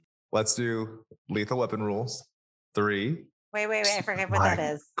Let's do Lethal Weapon rules. 3. Wait. I forget what that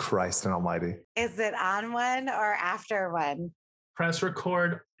is. Christ and almighty. Is it on one or after one? Press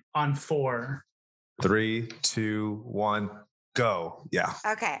record on 4. 3, 2, 1, go. Yeah.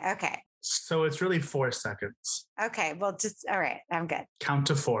 Okay. So it's really 4 seconds. Okay. Well, all right. I'm good. Count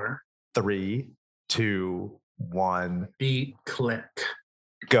to 4. 3, 2, 1. Beat, click.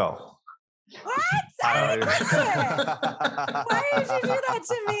 Go. What? I didn't click it. Why did you do that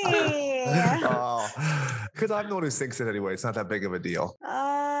to me? Because I'm the one who sings it anyway. It's not that big of a deal.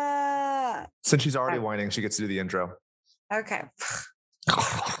 Since she's already whining, she gets to do the intro. Okay.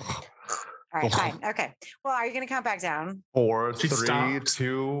 All right, fine. Okay. Well, are you going to count back down? 4, 3,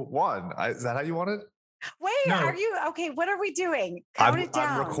 2, 1. Is that how you want it? Wait, No. Are you okay? What are we doing? Count it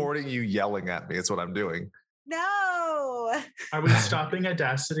down. I'm recording you yelling at me. It's what I'm doing. No. Are we stopping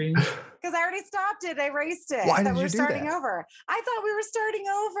Audacity? Because I already stopped it. I erased it. Why did you do starting that? over. I thought we were starting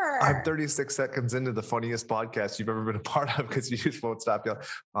over. I'm 36 seconds into the funniest podcast you've ever been a part of because you just won't stop yelling.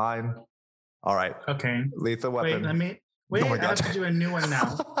 Fine. All right. Okay. Lethal Weapon. Wait, Oh my I have God. to do a new one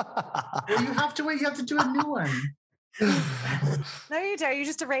now. Well, you have to wait. You have to do a new one. No, you don't. You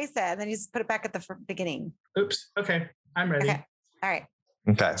just erase it and then you just put it back at the beginning. Oops. Okay. I'm ready. Okay. All right.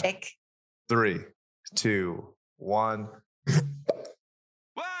 Okay. Jake. 3, 2, 1. 1, 2,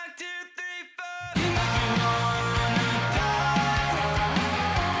 3, 4.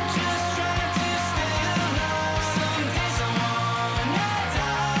 Just trying to stay alive. Some days I wanna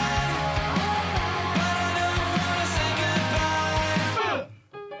die, but I don't wanna say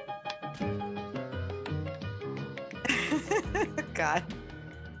goodbye. God.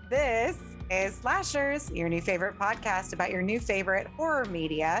 This is Slashers, your new favorite podcast about your new favorite horror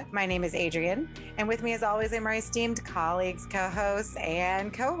media. My name is Adrienne, and with me as always are my esteemed colleagues, co-hosts,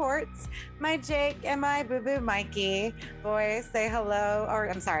 and cohorts, my Jake and my boo-boo Mikey. Boys, say hello, or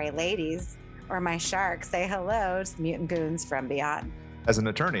I'm sorry, ladies, or my shark, say hello to the mutant goons from beyond. As an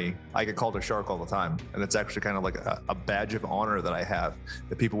attorney, I get called a shark all the time. And it's actually kind of like a badge of honor that I have,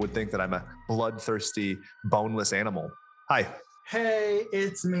 that people would think that I'm a bloodthirsty, boneless animal. Hi. Hey,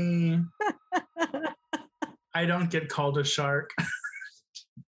 it's me. I don't get called a shark.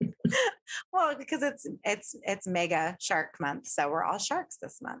 Well, because it's Mega Shark Month, so we're all sharks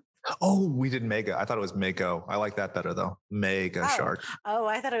this month. Oh, we did Mega. I thought it was Mako. I like that better though. Mega shark. Oh,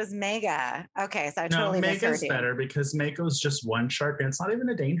 I thought it was Mega. Okay, so I totally misheard Mega's you. better because Mako's just one shark and it's not even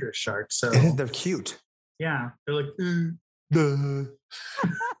a dangerous shark. So They're cute. yeah, they're like,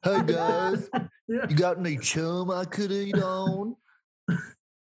 Hey guys, Yeah. you got any chum I could eat on?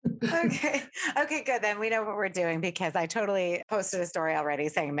 Okay, good. Then we know what we're doing because I totally posted a story already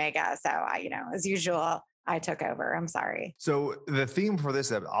saying Mega. So as usual, I took over. I'm sorry. So the theme for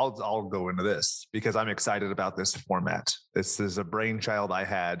this, I'll go into this because I'm excited about this format. This is a brainchild I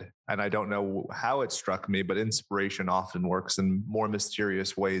had, and I don't know how it struck me, but inspiration often works in more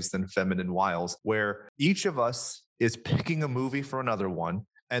mysterious ways than feminine wiles, where each of us is picking a movie for another one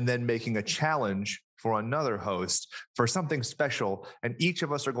and then making a challenge for another host for something special. And each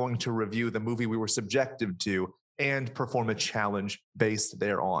of us are going to review the movie we were subjected to and perform a challenge based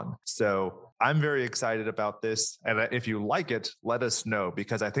thereon. So I'm very excited about this. And if you like it, let us know,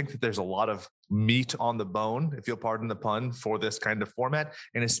 because I think that there's a lot of meat on the bone, if you'll pardon the pun, for this kind of format.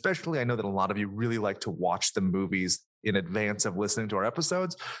 And especially, I know that a lot of you really like to watch the movies in advance of listening to our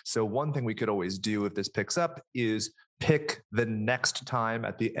episodes. So one thing we could always do if this picks up is pick the next time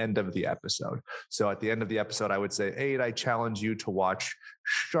at the end of the episode. So at the end of the episode, I would say, Aid, I challenge you to watch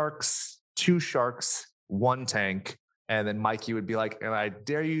Sharks, 2 Sharks, 1 Tank. And then Mikey would be like, and I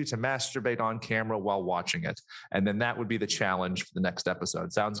dare you to masturbate on camera while watching it. And then that would be the challenge for the next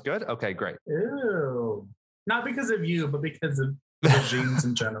episode. Sounds good? Okay, great. ew. Not because of you, but because of the genes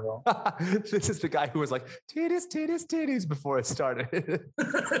in general. This is the guy who was like, titties, titties, titties before it started.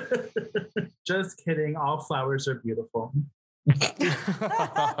 Just kidding. All flowers are beautiful.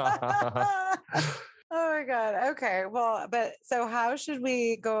 Oh my God. Okay. Well, so how should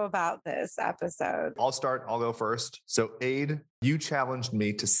we go about this episode? I'll start. I'll go first. So Aid, you challenged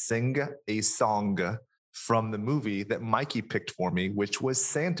me to sing a song from the movie that Mikey picked for me, which was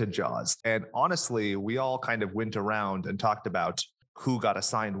Santa Jaws. And honestly, we all kind of went around and talked about who got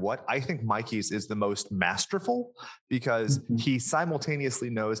assigned what. I think Mikey's is the most masterful because he simultaneously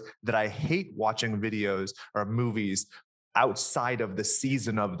knows that I hate watching videos or movies outside of the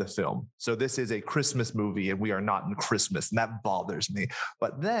season of the film. So this is a Christmas movie and we are not in Christmas, and that bothers me.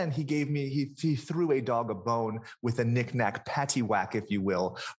 But then he threw a dog a bone with a knick-knack pattywhack, if you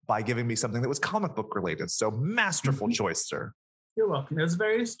will, by giving me something that was comic book related. So masterful choice, sir. You're welcome. It was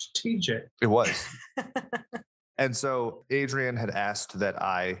very strategic. It was. And so Adrian had asked that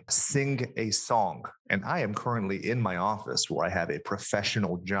I sing a song, and I am currently in my office where I have a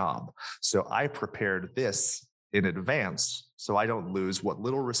professional job. So I prepared this in advance so I don't lose what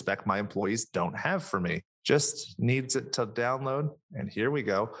little respect my employees don't have for me. Just needs it to download. And here we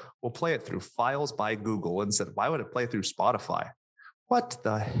go. We'll play it through Files by Google and said, why would it play through Spotify? What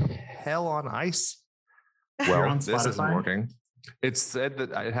the hell on ice? You're Well, on this isn't Spotify? working. It said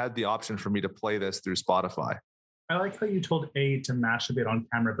that it had the option for me to play this through Spotify. I like how you told A to masturbate on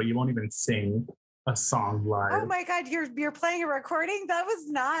camera, but you won't even sing a song live. Oh my God, you're playing a recording? That was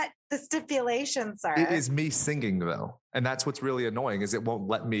not the stipulation, sir. It is me singing though. And that's what's really annoying is it won't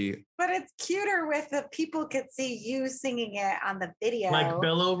let me. But it's cuter with the people could see you singing it on the video. Like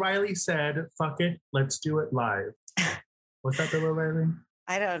Bill O'Reilly said, fuck it, let's do it live. What's that, Bill O'Reilly?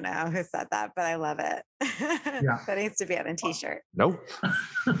 I don't know who said that, but I love it. That needs to be on a t-shirt. Nope.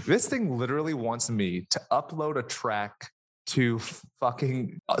 This thing literally wants me to upload a track to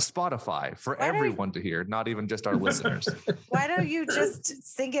fucking Spotify for Why don't- everyone to hear, not even just our listeners. Why don't you just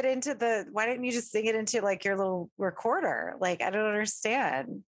sing it into why didn't you just sing it into like your little recorder? Like, I don't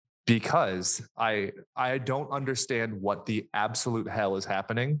understand. Because I don't understand what the absolute hell is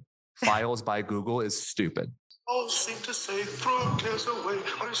happening. Files by Google is stupid. All seem to say, throw tears away.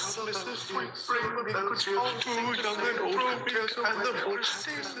 Our solace is sweet, bring the delicate tears to young and old, tears and the bold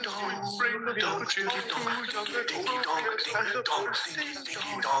season sweet, bring the delicate tears to young and old, tears and the bold season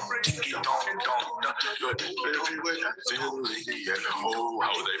everywhere fills the air. Oh,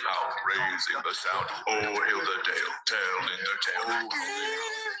 how they pound, raising the sound. Oh, hail the Dale, telling their tale.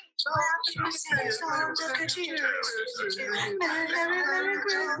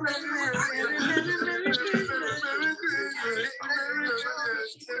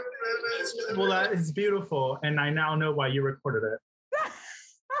 Well, that is beautiful. And I now know why you recorded it.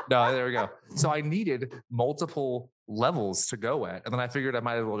 No, there we go. So I needed multiple levels to go at. And then I figured I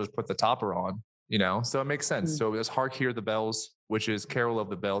might as well just put the topper on, so it makes sense. So it was Hark Hear the Bells, which is Carol of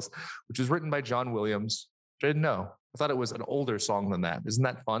the Bells, which was written by John Williams, which I didn't know. I thought it was an older song than that. Isn't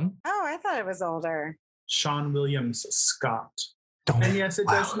that fun? Oh, I thought it was older. Sean Williams Scott. And yes, it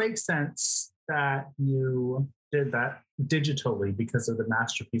does make sense that you did that digitally because of the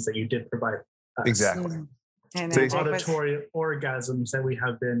masterpiece that you did provide us. Exactly. I know, See, Jake was- Auditory orgasms that we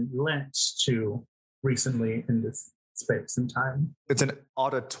have been lent to recently in this space and time. It's an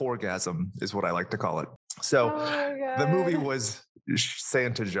auditorgasm is what I like to call it. So Oh my the movie God. was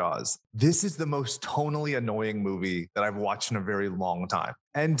Santa Jaws. This is the most tonally annoying movie that I've watched in a very long time.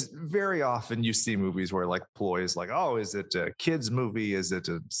 And very often you see movies where like ploy is like, oh, is it a kid's movie? Is it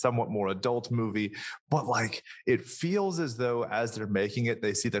a somewhat more adult movie? But like it feels as though as they're making it,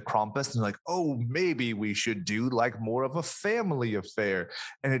 they see the Krampus and they're like, oh, maybe we should do like more of a family affair.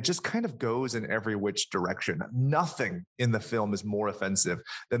 And it just kind of goes in every which direction. Nothing in the film is more offensive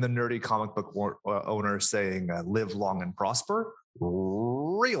than the nerdy comic book owner saying, live long and prosper.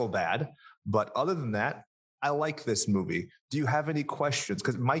 Real bad. But other than that, I like this movie. Do you have any questions?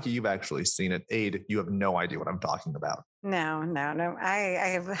 Because Mikey, you've actually seen it. Aid, you have no idea what I'm talking about. No.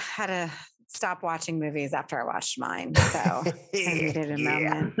 I have had to stop watching movies after I watched mine. So I needed a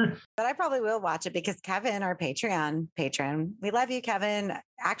moment. But I probably will watch it because Kevin, our Patreon patron, we love you, Kevin,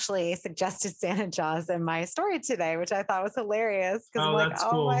 actually suggested Santa Jaws in my story today, which I thought was hilarious. Because I'm like, that's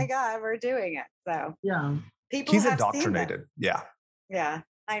oh my cool. God, we're doing it. So Yeah. people He's have seen indoctrinated. Yeah. it. Yeah,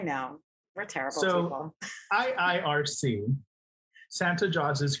 I know. We're terrible So- people. IIRC. Santa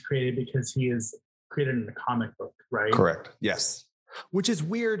Jaws is created because he is created in the comic book, right? Correct. Yes. Which is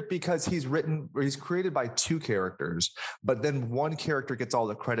weird because he's created by two characters, but then one character gets all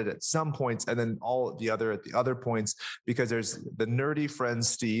the credit at some points and then all the other at the other points, because there's the nerdy friend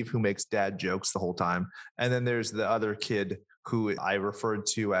Steve who makes dad jokes the whole time. And then there's the other kid who I referred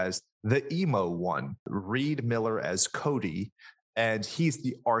to as the emo one, Reed Miller as Cody. And he's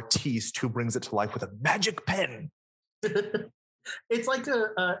the artiste who brings it to life with a magic pen. It's like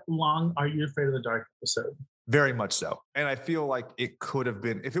a long Are You Afraid of the Dark episode. Very much so. And I feel like it could have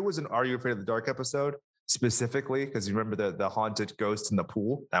been, if it was an Are You Afraid of the Dark episode specifically, because you remember the haunted ghost in the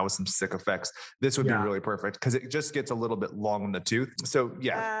pool, that was some sick effects. This would be Yeah. really perfect because it just gets a little bit long in the tooth. So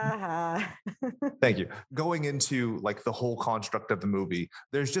yeah, Uh-huh. thank you. Going into like the whole construct of the movie,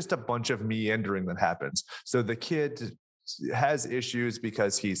 there's just a bunch of meandering that happens. So the kid has issues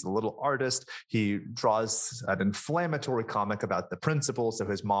because he's a little artist. He draws an inflammatory comic about the principal. So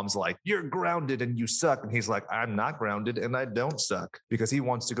his mom's like, you're grounded and you suck. And he's like, I'm not grounded and I don't suck, because he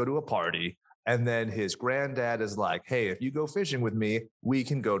wants to go to a party. And then his granddad is like, hey, if you go fishing with me, we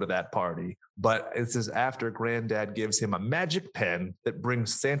can go to that party. But this is after granddad gives him a magic pen that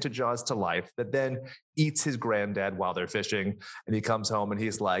brings Santa Jaws to life, that then eats his granddad while they're fishing. And he comes home and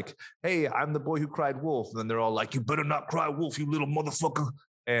he's like, hey, I'm the boy who cried wolf. And then they're all like, you better not cry wolf, you little motherfucker.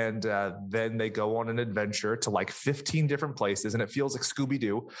 And then they go on an adventure to like 15 different places. And it feels like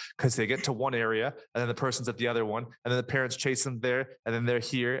Scooby-Doo because they get to one area and then the person's at the other one. And then the parents chase them there and then they're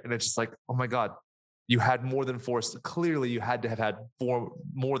here. And it's just like, oh my God, you had more than four. Clearly, you had to have had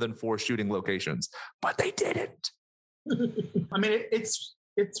more than four shooting locations, but they didn't. I mean,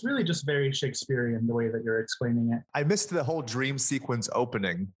 it's really just very Shakespearean the way that you're explaining it. I missed the whole dream sequence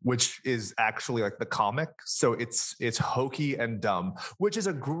opening, which is actually like the comic. So it's hokey and dumb, which is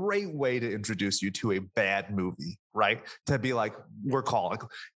a great way to introduce you to a bad movie, right? To be like, we're calling.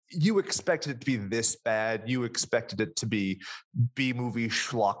 You expected it to be this bad. You expected it to be B-movie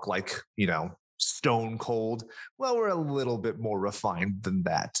schlock, like, Stone Cold. Well, we're a little bit more refined than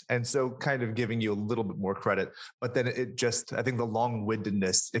that. And so kind of giving you a little bit more credit, but then I think the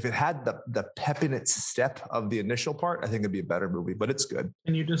long-windedness, if it had the pep in its step of the initial part, I think it'd be a better movie, but it's good.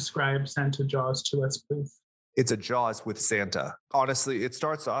 Can you describe Santa Jaws to us, please? It's a Jaws with Santa. Honestly, it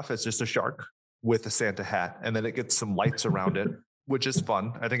starts off as just a shark with a Santa hat, and then it gets some lights around it, which is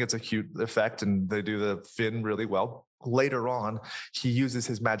fun. I think it's a cute effect, and they do the fin really well. Later on, he uses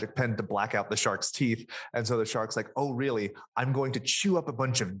his magic pen to black out the shark's teeth. And so the shark's like, oh, really? I'm going to chew up a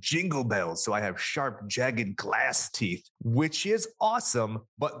bunch of jingle bells so I have sharp, jagged glass teeth, which is awesome,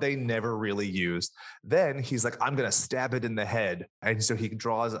 but they never really used. Then he's like, I'm going to stab it in the head. And so he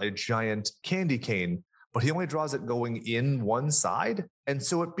draws a giant candy cane, but he only draws it going in one side. And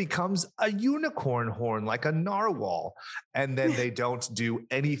so it becomes a unicorn horn, like a narwhal. And then they don't do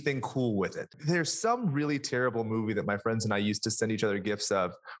anything cool with it. There's some really terrible movie that my friends and I used to send each other gifts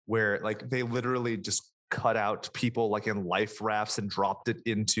of where like they literally just cut out people like in life rafts and dropped it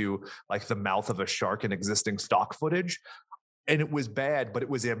into like the mouth of a shark in existing stock footage. And it was bad, but it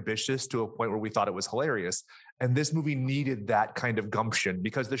was ambitious to a point where we thought it was hilarious. And this movie needed that kind of gumption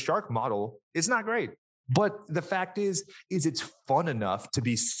because the shark model is not great. But the fact is it's fun enough to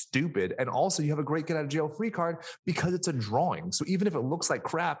be stupid. And also you have a great get out of jail free card because it's a drawing. So even if it looks like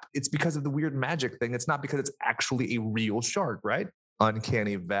crap, it's because of the weird magic thing. It's not because it's actually a real shark, right?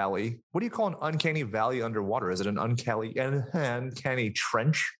 Uncanny Valley. What do you call an uncanny valley underwater? Is it an uncanny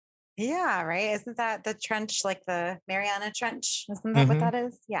trench? Yeah, right. Isn't that the trench, like the Mariana Trench? Isn't that what that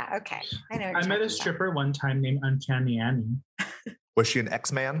is? Yeah. Okay. I know. I met a stripper one time named Uncanny Annie. Was she an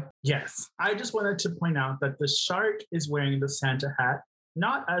X-Man? Yes. I just wanted to point out that the shark is wearing the Santa hat,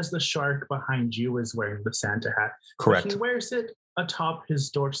 not as the shark behind you is wearing the Santa hat. Correct. He wears it atop his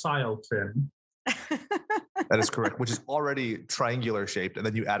dorsal fin. That is correct, which is already triangular shaped. And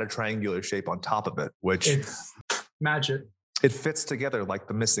then you add a triangular shape on top of it, which it's magic. It fits together like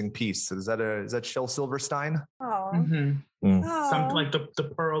the missing piece. Is that Shel Silverstein? Oh. Mm-hmm. Something like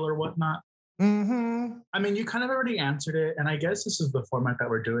the pearl or whatnot. Mm-hmm. I mean, you kind of already answered it. And I guess this is the format that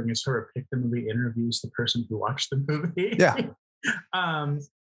we're doing is sort of pick the movie, interviews the person who watched the movie. Yeah.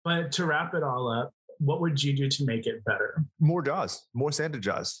 But to wrap it all up, what would you do to make it better? More Jaws, more Santa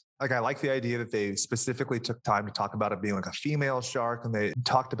Jaws. Like, I like the idea that they specifically took time to talk about it being like a female shark. And they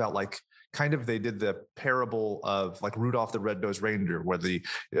talked about like, they did the parable of like Rudolph the Red-Nosed Reindeer, where the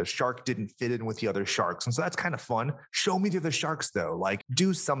shark didn't fit in with the other sharks. And so that's kind of fun. Show me the other sharks though, like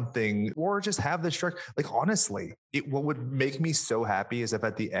do something or just have the shark. Like, honestly, what would make me so happy is if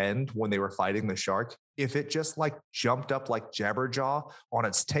at the end, when they were fighting the shark, if it just like jumped up like Jabberjaw on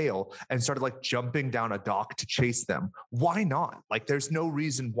its tail and started like jumping down a dock to chase them. Why not? Like, there's no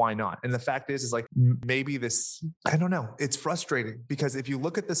reason why not. And the fact is like, maybe this, I don't know. It's frustrating because if you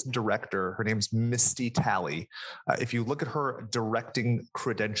look at this director, her name's Misty Talley. If you look at her directing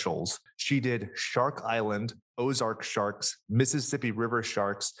credentials, she did Shark Island, Ozark Sharks, Mississippi River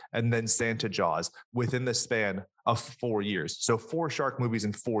Sharks, and then Santa Jaws within the span of 4 years. So 4 shark movies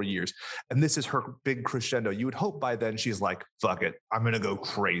in 4 years. And this is her big crescendo. You would hope by then she's like, fuck it, I'm going to go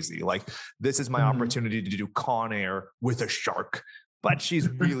crazy. Like, this is my opportunity to do Con Air with a shark. But she's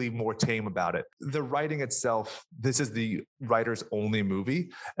really more tame about it. The writing itself, this is the writer's only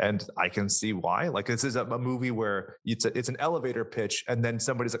movie, and I can see why. Like, this is a movie where it's an elevator pitch, and then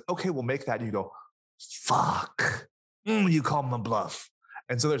somebody's like, okay, we'll make that. And you go, fuck, you call my bluff.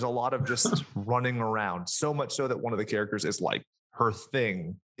 And so there's a lot of just running around, so much so that one of the characters is like, her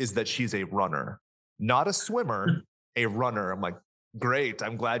thing is that she's a runner, not a swimmer, a runner. I'm like, great.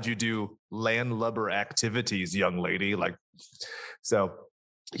 I'm glad you do landlubber activities, young lady. Like, so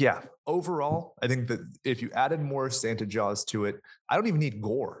yeah, overall, I think that if you added more Santa Jaws to it, I don't even need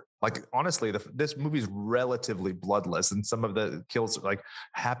gore. Like honestly, this movie's relatively bloodless, and some of the kills like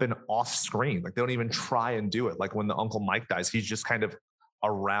happen off screen. Like they don't even try and do it. Like when the Uncle Mike dies, he's just kind of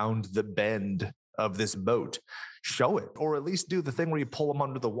around the bend of this boat. Show it, or at least do the thing where you pull them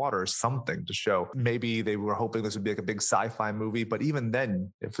under the water or something to show. Maybe they were hoping this would be like a big sci-fi movie, but even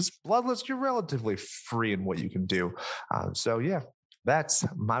then, if it's bloodless, you're relatively free in what you can do. So yeah, that's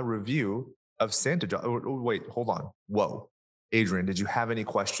my review of Santa John. Wait, hold on. Whoa. Adrian, did you have any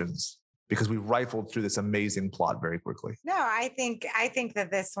questions? Because we rifled through this amazing plot very quickly. No, I think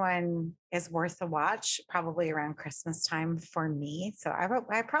that this one is worth a watch, probably around Christmas time for me. So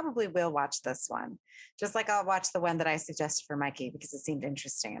I probably will watch this one, just like I'll watch the one that I suggested for Mikey because it seemed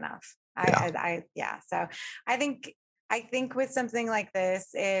interesting enough. So I think with something like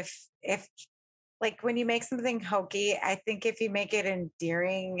this, if like when you make something hokey, I think if you make it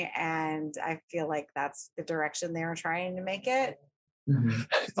endearing, and I feel like that's the direction they were trying to make it. Mhm.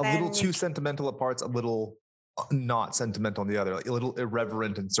 A little Then too sentimental at parts, a little not sentimental on the other, like a little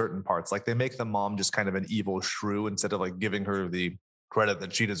irreverent in certain parts. Like they make the mom just kind of an evil shrew instead of like giving her the credit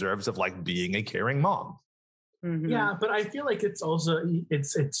that she deserves of like being a caring mom. Mhm. Yeah, but I feel like it's also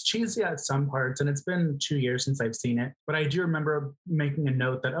it's cheesy at some parts, and it's been 2 years since I've seen it. But I do remember making a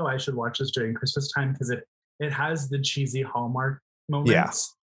note that I should watch this during Christmas time because it has the cheesy Hallmark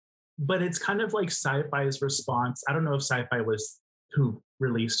moments. But it's kind of like sci-fi's response. I don't know if sci-fi was who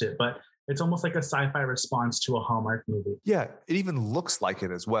released it, but it's almost like a sci-fi response to a Hallmark movie. Yeah, it even looks like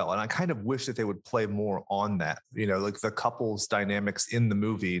it as well. And I kind of wish that they would play more on that. You know, like the couples dynamics in the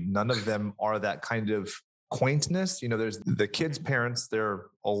movie, none of them are that kind of quaintness. You know, there's the kids' parents, they're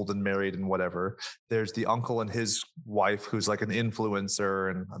old and married and whatever. There's the uncle and his wife who's like an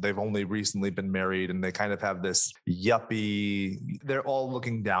influencer, and they've only recently been married, and they kind of have this yuppie, they're all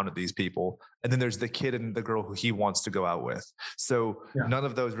looking down at these people. And then there's the kid and the girl who he wants to go out with. So Yeah. none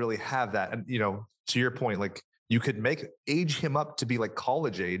of those really have that. And, you know, to your point, like you could age him up to be like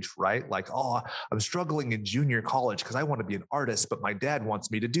college age, right? Like, oh, I'm struggling in junior college because I want to be an artist, but my dad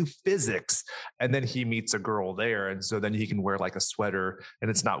wants me to do physics. And then he meets a girl there. And so then he can wear like a sweater, and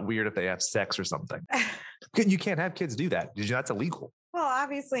it's not weird if they have sex or something. You can't have kids do that. That's illegal. Well,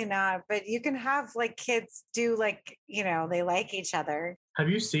 obviously not, but you can have like kids do like, you know, they like each other. Have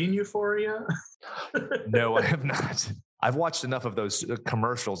you seen Euphoria? No, I have not. I've watched enough of those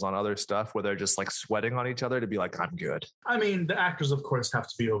commercials on other stuff where they're just like sweating on each other to be like, I'm good. I mean, the actors, of course, have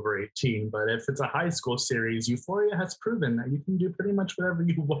to be over 18, but if it's a high school series, Euphoria has proven that you can do pretty much whatever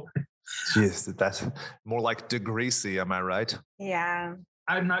you want. Jeez, that's more like DeGreasy, am I right? Yeah.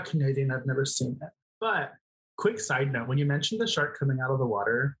 I'm not Canadian. I've never seen it. But quick side note, when you mentioned the shark coming out of the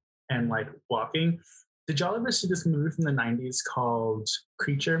water and like walking, did y'all ever see this movie from the 90s called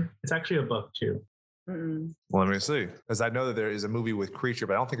Creature? It's actually a book too. Mm-mm. Well, let me see. Because I know that there is a movie with Creature,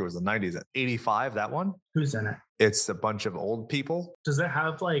 but I don't think it was the 90s. 85, that one? Who's in it? It's a bunch of old people. Does it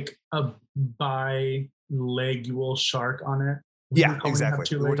have like a bilegual shark on it? Yeah, Probably exactly. have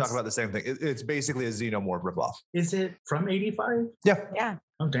 2 We're legs. talking about the same thing. It's basically a xenomorph ripoff. Is it from 85? Yeah. Yeah.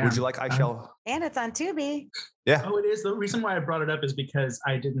 Oh, damn. Would you like I Shall? And it's on Tubi. Yeah. Oh, it is. The reason why I brought it up is because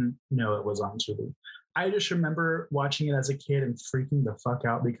I didn't know it was on Tubi. I just remember watching it as a kid and freaking the fuck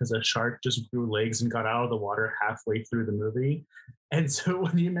out because a shark just grew legs and got out of the water halfway through the movie. And so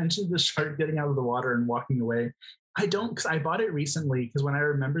when you mentioned the shark getting out of the water and walking away, because I bought it recently because when I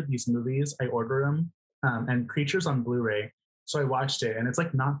remember these movies, I order them and Creature's on Blu-ray. So I watched it and it's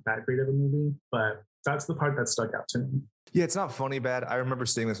like not that great of a movie, but that's the part that stuck out to me. Yeah, it's not funny bad. I remember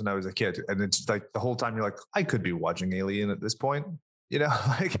seeing this when I was a kid, and it's like the whole time you're like, I could be watching Alien at this point. You know,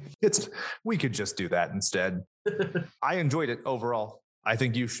 like we could just do that instead. I enjoyed it overall. I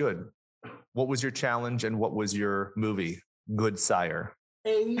think you should. What was your challenge and what was your movie? Good Sire.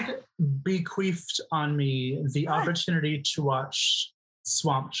 Aid bequeathed on me the opportunity to watch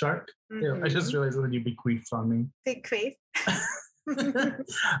Swamp Shark. Ew, I just realized when you bequeathed on me. Big queef.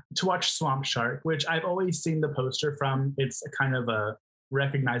 To watch Swamp Shark, which I've always seen the poster from. It's a kind of a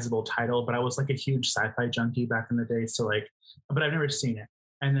recognizable title, but I was like a huge sci-fi junkie back in the day. So like, but I've never seen it.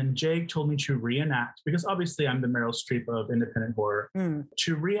 And then Jake told me to reenact, because obviously I'm the Meryl Streep of independent horror,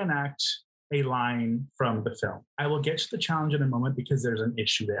 to reenact a line from the film. I will get to the challenge in a moment because there's an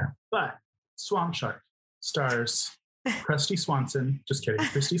issue there. But Swamp Shark stars Christy Swanson. Just kidding.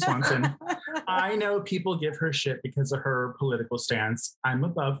 Christy Swanson. I know people give her shit because of her political stance. I'm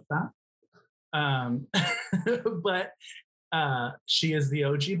above that. But she is the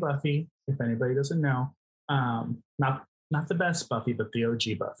OG Buffy, if anybody doesn't know. Not the best Buffy, but the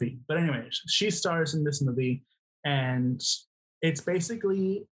OG Buffy. But anyways, she stars in this movie, and it's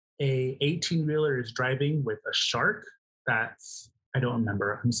basically a 18-wheeler is driving with a shark that's I don't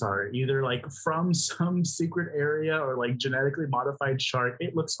remember. I'm sorry. Either like from some secret area or like genetically modified shark.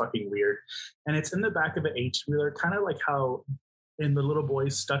 It looks fucking weird. And it's in the back of an 18-wheeler, kind of like how in the little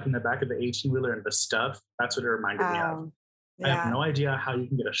boys stuck in the back of the 18-wheeler and the stuff. That's what it reminded me of. I have Yeah. no idea how you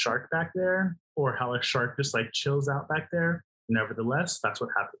can get a shark back there or how a shark just like chills out back there. Nevertheless, that's what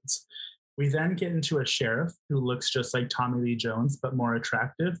happens. We then get into a sheriff who looks just like Tommy Lee Jones, but more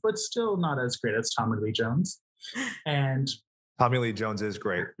attractive, but still not as great as Tommy Lee Jones. And Tommy Lee Jones is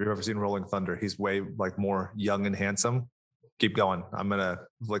great. If you've ever seen Rolling Thunder, he's way like more young and handsome. Keep going. I'm gonna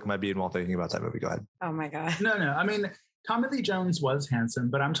lick my bean while thinking about that movie. Go ahead. Oh my God. no, I mean, Tommy Lee Jones was handsome,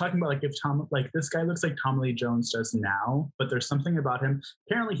 but I'm talking about like if this guy looks like Tommy Lee Jones does now, but there's something about him.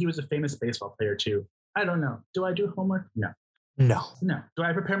 Apparently he was a famous baseball player too. I don't know. Do I do homework? No. No. Do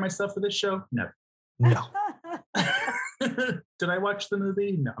I prepare myself for this show? No. No. Did I watch the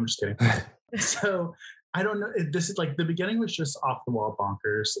movie? No, I'm just kidding. So I don't know. This is like the beginning was just off the wall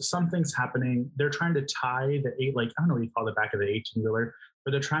bonkers. Something's happening. They're trying to tie the I don't know what you call the back of the 18-wheeler,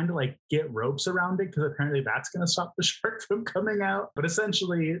 but they're trying to like get ropes around it because apparently that's going to stop the shark from coming out. But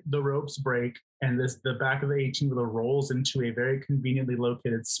essentially the ropes break and the back of the 18-wheeler rolls into a very conveniently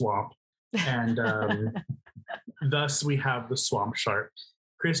located swamp. And thus we have the swamp shark.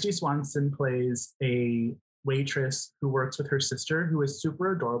 Christy Swanson plays a waitress who works with her sister, who is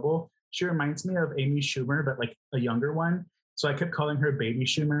super adorable. She reminds me of Amy Schumer, but like a younger one. So I kept calling her Baby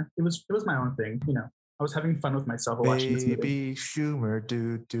Schumer. It was my own thing, you know. I was having fun with myself while watching this movie. Baby Schumer,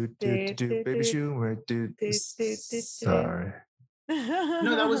 Baby Schumer, Sorry.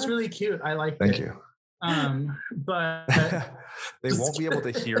 No, that was really cute. I liked Thank it. you. But They won't be able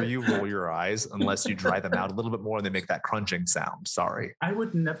to hear you roll your eyes unless you dry them out a little bit more and they make that crunching sound. Sorry. I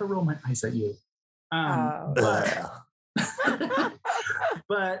would never roll my eyes at you. Oh.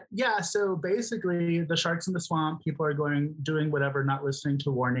 But yeah, so basically the sharks in the swamp, people are doing whatever, not listening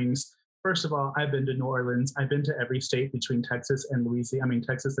to warnings. First of all, I've been to New Orleans. I've been to every state between Texas and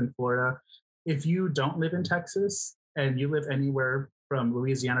Texas and Florida. If you don't live in Texas and you live anywhere from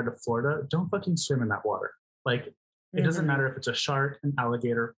Louisiana to Florida, don't fucking swim in that water. Like, it doesn't matter if it's a shark, an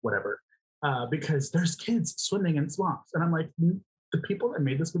alligator, whatever, because there's kids swimming in swamps. And I'm like, the people that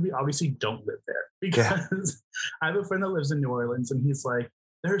made this movie obviously don't live there, because I have a friend that lives in New Orleans and he's like,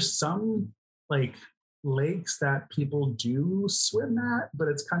 there's some like lakes that people do swim at, but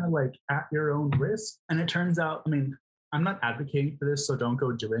it's kind of like at your own risk. And it turns out, I mean, I'm not advocating for this, so don't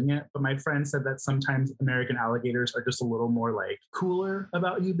go doing it. But my friend said that sometimes American alligators are just a little more like cooler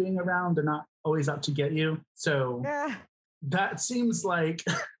about you being around. They're not always out to get you. So that seems like,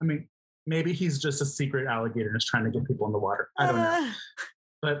 I mean, maybe he's just a secret alligator and is trying to get people in the water. I don't know.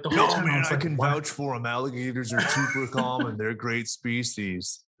 But the whole time I was like, can what? vouch for them. Alligators are super calm and they're great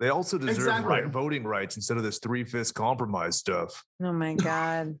species. They also deserve voting rights instead of this 3/5 compromise stuff. Oh my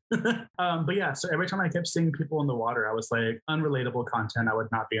God. But yeah, so every time I kept seeing people in the water, I was like, unrelatable content. I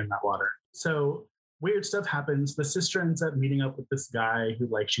would not be in that water. So weird stuff happens. The sister ends up meeting up with this guy who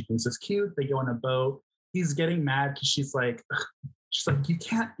like she thinks is cute. They go on a boat. He's getting mad because she's like, you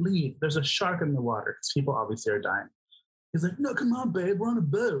can't leave. There's a shark in the water because people obviously are dying. He's like, no, come on, babe, we're on a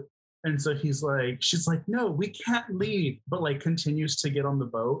boat. And so she's like, no, we can't leave, but like continues to get on the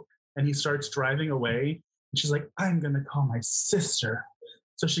boat. And he starts driving away. And she's like, I'm going to call my sister.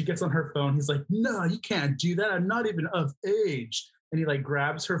 So she gets on her phone. He's like, no, you can't do that. I'm not even of age. And he like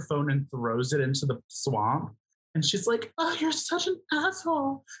grabs her phone and throws it into the swamp. And she's like, oh, you're such an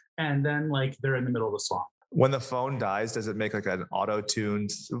asshole. And then like they're in the middle of the swamp. When the phone dies, does it make like an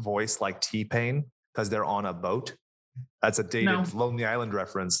auto-tuned voice like T-Pain because they're on a boat? That's a dated Lonely Island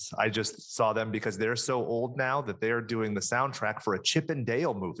reference. I just saw them because they're so old now that they're doing the soundtrack for a Chip and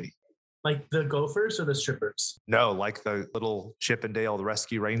Dale movie. Like the Gophers or the Strippers? No, like the little Chip and Dale, the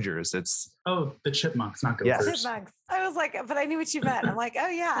Rescue Rangers. It's the Chipmunks, not Gophers. Yes. Chipmunks. I was like, but I knew what you meant. I'm like, oh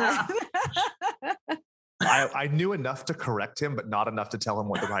yeah. I knew enough to correct him, but not enough to tell him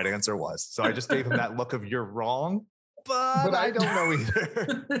what the right answer was. So I just gave him that look of you're wrong, but I don't know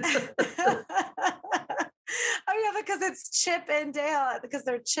either. Oh yeah, because it's Chip and Dale, because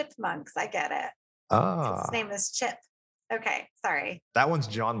they're chipmunks. I get it. His name is Chip. Okay, sorry. That one's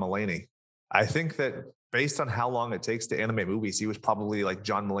John Mulaney. I think that based on how long it takes to animate movies, he was probably like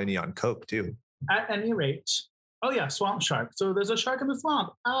John Mulaney on coke too. At any rate, oh yeah, swamp shark. So there's a shark in the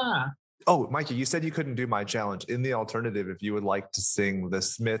swamp. Oh, Mikey, you said you couldn't do my challenge. In the alternative, if you would like to sing the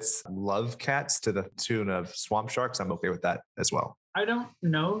Smiths' Love Cats to the tune of Swamp Sharks, I'm okay with that as well. I don't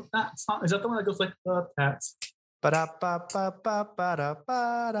know that song. Is that the one that goes like Love Cats?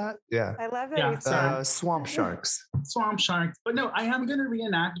 Ba-da-ba-ba-ba-ba-da-ba-da. Yeah. I love it. Yeah, Swamp Sharks. Swamp sharks. But no, I am going to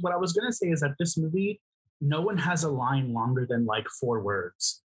reenact. What I was going to say is that this movie no one has a line longer than like 4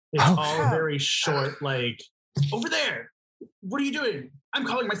 words. It's all very short, like, over there. What are you doing? I'm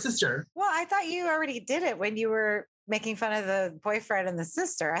calling my sister. Well, I thought you already did it when you were making fun of the boyfriend and the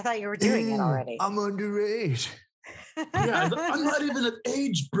sister. I thought you were doing it already. I'm underage. Yeah, I'm not even of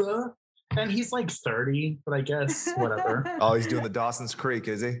age, bruh. And he's like 30, but I guess whatever. Oh, he's doing the Dawson's Creek,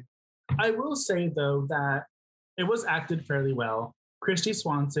 is he? I will say though that it was acted fairly well. Christy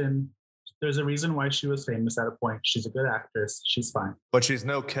Swanson, there's a reason why she was famous at a point. She's a good actress. She's fine. But she's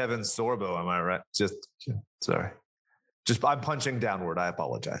no Kevin Sorbo, am I right? Sorry. I'm punching downward. I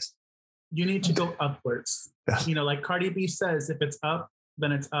apologize. You need to go upwards. Yes. You know, like Cardi B says, if it's up,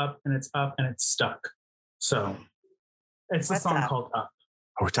 then it's up and it's up and it's stuck. So it's a What's song up? called Up.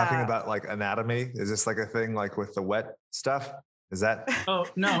 Are we talking about like anatomy? Is this like a thing like with the wet stuff? Is that? Oh,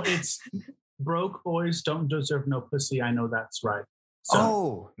 no, it's broke boys don't deserve no pussy. I know that's right. So,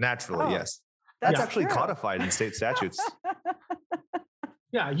 Oh, naturally, Oh, yes. That's yeah. actually true. codified in state statutes.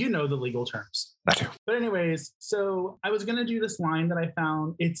 yeah, you know the legal terms. I do. But anyways, so I was going to do this line that I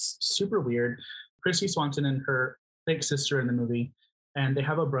found. It's super weird. Christy Swanson and her fake sister in the movie. And they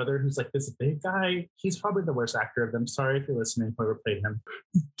have a brother who's like this big guy. He's probably the worst actor of them. Sorry if you're listening, whoever played him.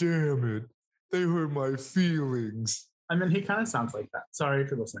 Damn it. They hurt my feelings. I mean, he kind of sounds like that. Sorry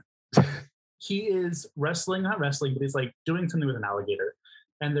if you're listening. He is not wrestling, but he's like doing something with an alligator.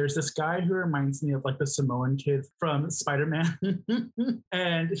 And there's this guy who reminds me of like the Samoan kid from Spider-Man.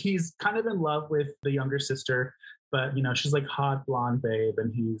 And he's kind of in love with the younger sister, but you know, she's like hot blonde babe,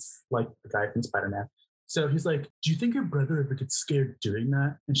 and he's like the guy from Spider-Man. So he's like, do you think your brother ever gets scared doing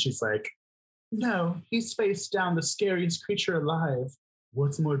that? And she's like, no, he's face down the scariest creature alive.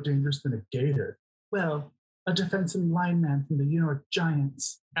 What's more dangerous than a gator? Well, a defensive lineman from the New York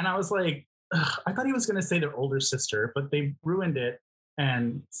Giants. And I was like, ugh, I thought he was going to say their older sister, but they ruined it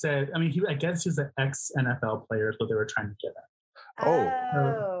and said, I mean, I guess he's an ex-NFL player is what they were trying to get at.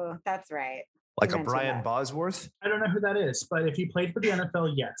 Oh, that's right. Like You a mentioned Brian that. Bosworth? I don't know who that is, but if he played for the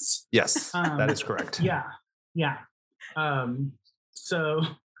NFL, yes. Yes, Um, that is correct. Yeah. So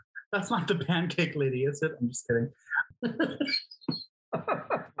that's not the pancake lady, is it? I'm just kidding.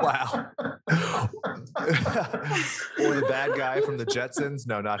 Wow. Or the bad guy from the Jetsons?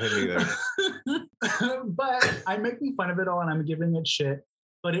 No, not him either. But I'm making fun of it all and I'm giving it shit.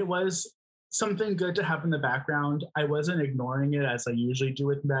 But it was something good to have in the background. I wasn't ignoring it as I usually do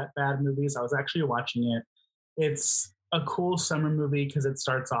with bad movies. I was actually watching it. It's a cool summer movie because it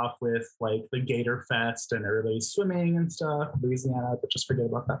starts off with like the Gator Fest and everybody's swimming and stuff, Louisiana, but just forget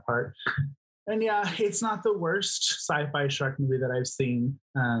about that part. And yeah, it's not the worst sci-fi shark movie that I've seen.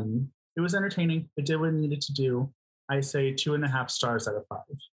 It was entertaining. It did what it needed to do. I say 2.5 stars out of 5.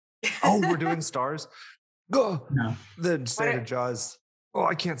 Oh, we're doing stars? Oh, No. then Santa are- Jaws. Oh,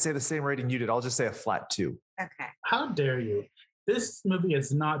 I can't say the same rating you did. I'll just say a flat 2. Okay. How dare you? This movie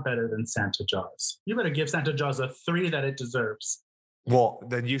is not better than Santa Jaws. You better give Santa Jaws a 3 that it deserves. Well,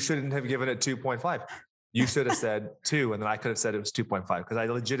 then you shouldn't have given it 2.5. You should have said 2, and then I could have said it was 2.5 because I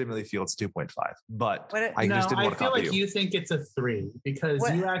legitimately feel it's 2.5. But What- I just didn't want to feel copy like you. you think it's a 3 because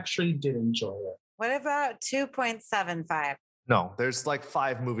What- you actually did enjoy it. What about 2.75? No, there's like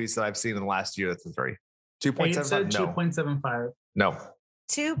 5 movies that I've seen in the last year that's a 3. Abe said 2.75? No. 2.75. No.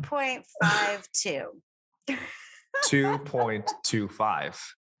 2.52. 2.25.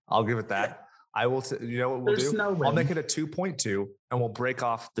 I'll give it that. I will. You know what we'll There's do? no way. I'll make it a 2.2, and we'll break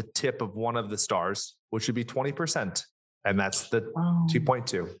off the tip of one of the stars, which would be 20%, and that's the Oh,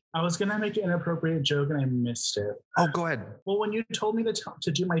 2.2. I was gonna make an inappropriate joke and I missed it. Oh, go ahead. Well, when you told me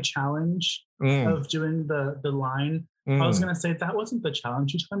to do my challenge Mm, of doing the line, I was gonna say that wasn't the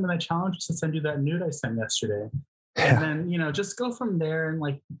challenge. You told me the challenge was to send you that nude I sent yesterday. And then, just go from there and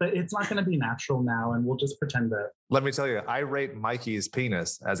but it's not going to be natural now. And we'll just pretend that. Let me tell you, I rate Mikey's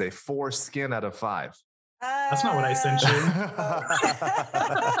penis as a 4 skin out of 5. That's not what I sent you.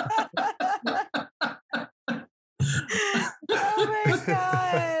 Oh my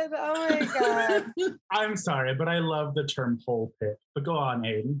God. Oh my God. I'm sorry, but I love the term hole pit. But go on,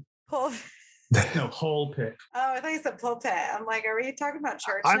 Aiden. Pul- No, hole pit. Oh, I thought you said pulpit. I'm like, are we talking about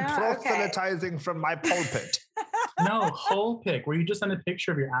church I'm now? Okay. proselytizing from my pulpit. No, hole pick, where you just send a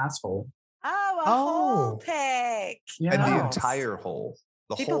picture of your asshole. Oh, a Oh. whole pick. Yeah. And the Oh. entire hole.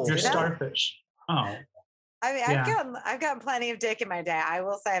 The People whole do Your that? hole. starfish. Oh, I mean, Yeah. I've gotten plenty of dick in my day. I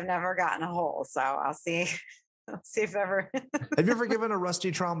will say I've never gotten a hole, so I'll see. I'll see if ever. Have you ever given a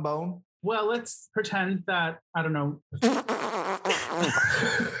rusty trombone? well, let's pretend that, I don't know.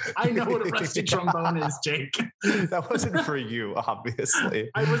 I know what a rusty trombone is, Jake. That wasn't for you,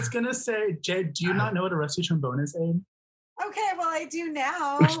 obviously. I was going to say, Jade, do you not know what a rusty trombone is, Abe? Okay, well, I do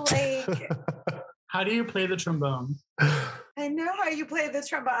now. Like, How do you play the trombone? I know how you play the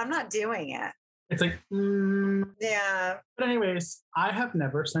trombone. I'm not doing it. It's like, Yeah. But anyways, I have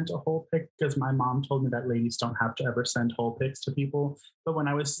never sent a whole pic because my mom told me that ladies don't have to ever send whole pics to people. But when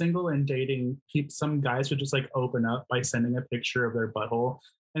I was single and dating, some guys would just like open up by sending a picture of their butthole.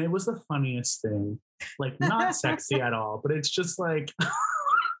 And it was the funniest thing. Like, not sexy at all, but it's just like,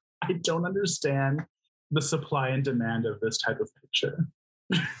 I don't understand the supply and demand of this type of picture.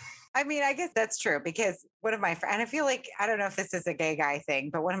 I mean, I guess that's true because one of my friends, and I feel like, I don't know if this is a gay guy thing,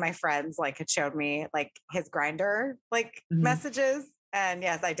 but one of my friends like had showed me like his Grindr like messages. And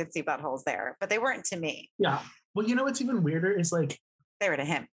yes, I did see buttholes there, but they weren't to me. Yeah. Well, you know what's even weirder is like They were to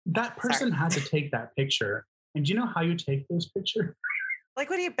him. that person had to take that picture. And do you know how you take those pictures? Like,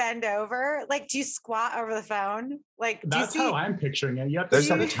 when you bend over, like, do you squat over the phone? Like, do you That's see? how I'm picturing it. You have to There's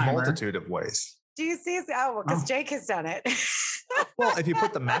set a a timer. multitude of ways. Do you see? Oh, because Oh. Jake has done it. Well, if you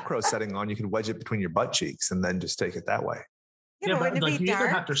put the macro setting on, you can wedge it between your butt cheeks and then just take it that way. Yeah, but wouldn't like it be you either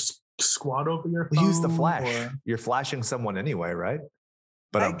dark? have to squat over your We phone. use the flash. or- You're flashing someone anyway, right?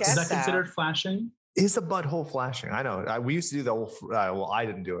 But I guess Is that so. considered flashing? is a butthole flashing? I know. We used to do the whole. Well, I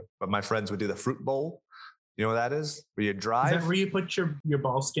didn't do it, but my friends would do the fruit bowl. You know what that is? Where you Is drive. that where you put your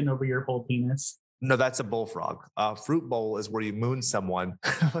ball skin over your whole penis? No, that's a bullfrog. Fruit bowl is where you moon someone.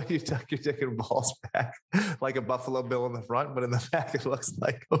 You tuck your dick and balls back like a buffalo bill in the front, but in the back it looks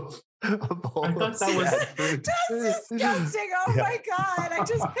like a bowl I thought of that was- sad fruit. That's disgusting. Oh Yeah. my God. I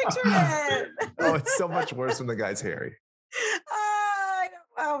just pictured it. Oh, it's so much worse when the guy's hairy.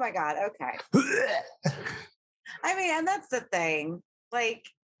 Oh my God. Okay. I mean, and that's the thing. Like,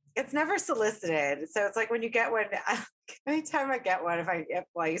 it's never solicited. So it's like when you get one, anytime I get one,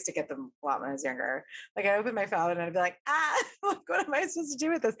 I used to get them a lot when I was younger. Like, I open my phone and I'd be like, like, what am I supposed to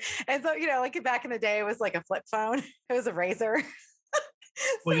do with this? And so, like back in the day, it was like a flip phone. It was a razor.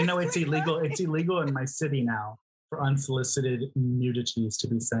 Well, So it's like, illegal. It's illegal in my city now for unsolicited nudities to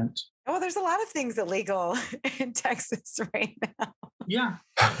be sent. well, there's a lot of things illegal in Texas right now. Yeah.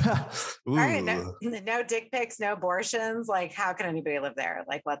 All right, Ooh. no dick pics, no abortions. Like, how can anybody live there?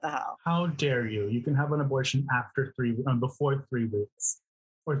 Like, what the hell? How dare you? You can have an abortion before 3 weeks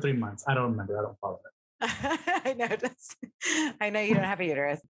or 3 months. I don't remember. I don't follow it. I know. I know you don't have a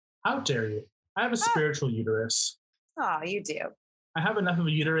uterus. How dare you? I have a spiritual uterus. Oh, you do. I have enough of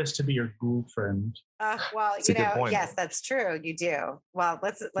a uterus to be your girlfriend. Well, That's a good point. yes, that's true. You do. Well,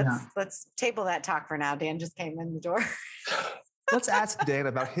 let's table that talk for now. Dan just came in the door. Let's ask Dan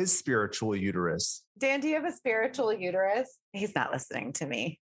about his spiritual uterus. Dan, do you have a spiritual uterus? He's not listening to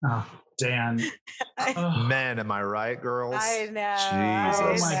me. Oh, Dan. Oh, Man, am I right, girls? I know.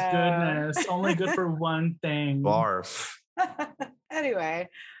 oh Jesus. my I know. goodness. Only good for one thing. Barf. Anyway,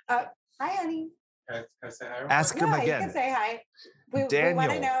 hi, honey. Can I say hi? Ask him Yeah, you again. can say hi. We want to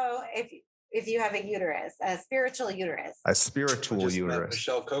Daniel. know if you have a uterus, a spiritual uterus. A spiritual Just met uterus.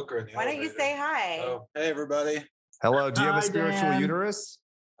 Michelle Coker in the Why don't you elevator. say hi? Oh, hey everybody. Hello, do you have a Hi, spiritual Dan. uterus?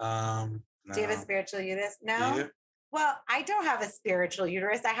 No. Do you have a spiritual uterus? Do No. you? Well, I don't have a spiritual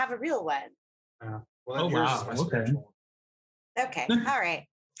uterus. I have a real one. Well, then Oh, yours wow. is my Okay. spiritual Okay. All right.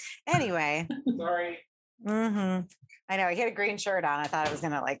 Anyway. one. Sorry. I know. He had a green shirt on. I thought it was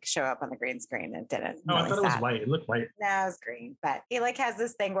gonna like show up on the green screen. It didn't. Oh, I Really thought it was sad. white. It looked white. No, it was green. But he like has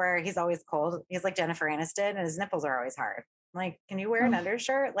this thing where he's always cold. He's like Jennifer Aniston, and his nipples are always hard. I'm like, can you wear an Oh.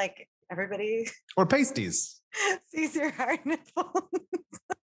 undershirt? Like everybody Or pasties? sees your hard nipple.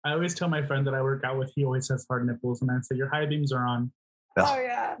 I always tell my friend that I work out with, he always has hard nipples, and I say, your high beams are on. Oh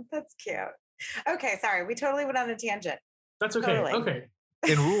yeah, that's cute. Okay, sorry, we totally went on a tangent. That's okay. Totally. Okay.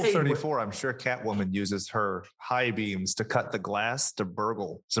 In Rule Hey, 34, I'm sure Catwoman uses her high beams to cut the glass to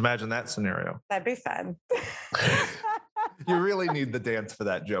burgle. So imagine that scenario. That'd be fun. You really need the dance for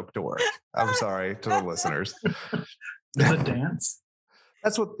that joke to work. I'm sorry to the listeners. It's a dance.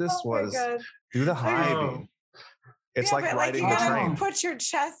 That's what this Oh my was. God. Do the high Oh. beam. It's Yeah, like but, riding you the gotta train. Put your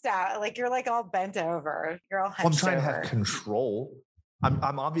chest out, like you're like all bent over. You're all Well, I'm hunched trying to over. have control.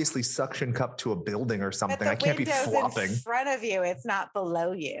 I'm obviously suction cupped to a building or But something. the I can't be window's flopping. in front of you. It's not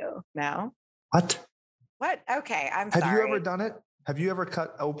below you. No. What? What? Okay, I'm Have sorry. you ever done it? Have you ever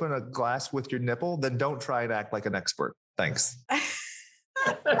cut open a glass with your nipple? Then don't try and act like an expert. Thanks.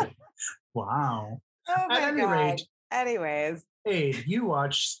 Wow. Oh my At any God. rate, Anyways, Abe, you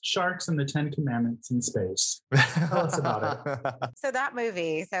watch Sharks and the 10 Commandments in space. us about so that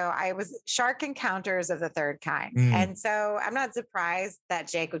movie, so I was Shark Encounters of the Third Kind. Mm. And so I'm not surprised that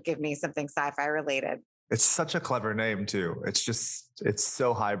Jake would give me something sci-fi related. It's such a clever name too. It's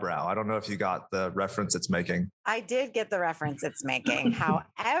so highbrow. I don't know if you got the reference it's making. I did get the reference it's making.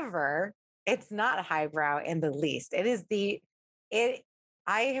 However, it's not highbrow in the least.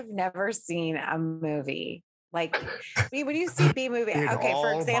 I have never seen a movie like when you see B movie. In Okay, for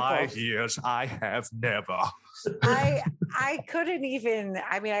all my example, years, I have never. I couldn't even.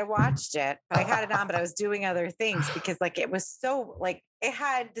 I mean, I watched it, but I had it on, but I was doing other things because like it was so like it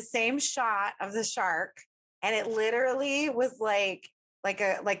had the same shot of the shark, and it literally was like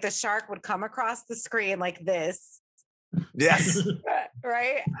the shark would come across the screen like this, Yes.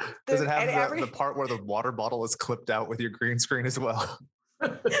 right? Does it have And the part where the water bottle is clipped out with your green screen as well?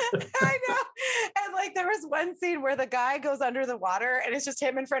 I know. And like there was one scene where the guy goes under the water and it's just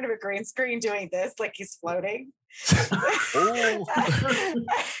him in front of a green screen doing this, like he's floating. Oh.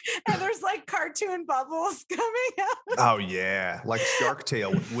 And there's like cartoon bubbles coming out. Oh yeah, like Shark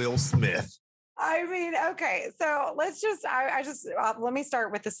Tale with Will Smith. I mean, okay, so let's just, let me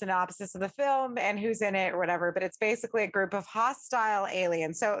start with the synopsis of the film and who's in it or whatever, but it's basically a group of hostile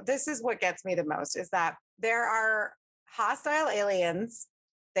aliens. So this is what gets me the most is that there are hostile aliens.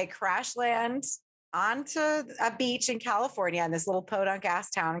 They crash land onto a beach in California, in this little podunk ass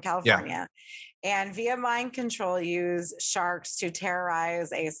town in California. And via mind control, use sharks to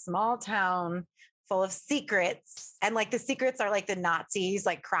terrorize a small town full of secrets. And like the secrets are like the Nazis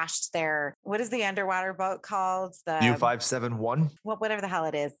like crashed their, what is the underwater boat called? The U571. whatever the hell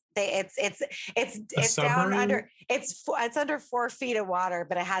it is. It's down submarine? under, it's under 4 feet of water,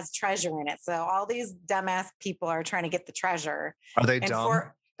 but it has treasure in it. So all these dumbass people are trying to get the treasure. Are they And dumb?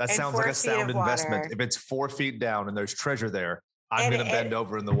 That and sounds 4 like a feet sound of investment. water. If it's 4 feet down and there's treasure there, I'm And going to bend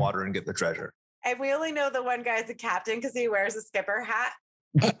over in the water and get the treasure. And we only know the one guy's the captain because he wears a skipper hat.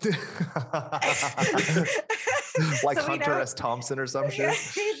 Like So we Hunter know- S. Thompson or some shit.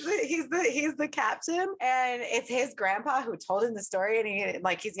 He's the captain, and it's his grandpa who told him the story, and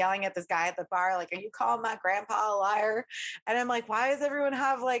he's yelling at this guy at the bar, like, "Are you calling my grandpa a liar?" And I'm like, why does everyone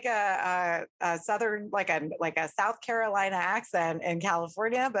have like a southern, like a South Carolina accent in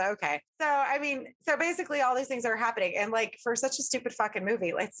California? But okay, so I mean, so basically all these things are happening, and like for such a stupid fucking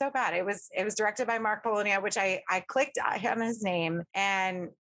movie, like it's so bad. It was directed by Mark Polonia, which I clicked on his name, and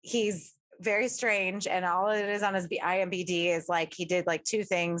he's very strange, and all it is on his IMDb is like he did like 2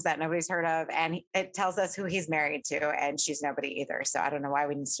 things that nobody's heard of, and it tells us who he's married to, and she's nobody either. So I don't know why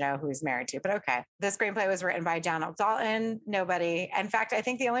we need to know who he's married to, but okay. The screenplay was written by Donald Dalton. Nobody. In fact, I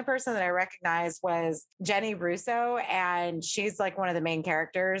think the only person that I recognized was Jenny Russo, and she's like one of the main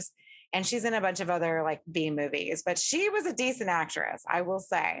characters. And she's in a bunch of other like B movies, but she was a decent actress, I will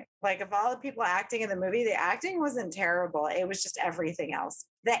say. Like of all the people acting in the movie, the acting wasn't terrible. It was just everything else.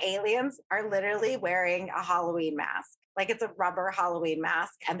 The aliens are literally wearing a Halloween mask. Like it's a rubber Halloween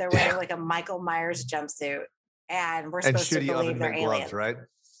mask, and they're wearing like a Michael Myers jumpsuit. And we're And supposed to shitty believe oven they're mitt aliens. gloves, right?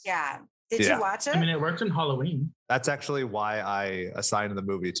 Yeah. Did Yeah. you watch it? I mean, it worked in Halloween. That's actually why I assigned the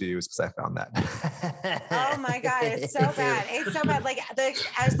movie to you, is because I found that. Oh my God, it's so bad. It's so bad. Like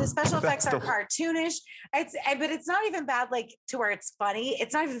as the special effects That's are the- cartoonish, but it's not even bad like to where it's funny.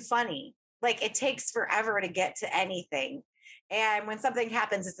 It's not even funny. Like it takes forever to get to anything. And when something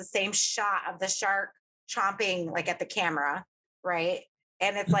happens, it's the same shot of the shark chomping like at the camera, right?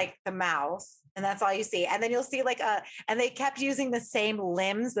 And it's like the mouth, and that's all you see. And then you'll see and they kept using the same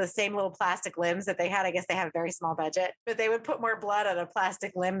limbs, the same little plastic limbs that they had. I guess they have a very small budget, but they would put more blood on a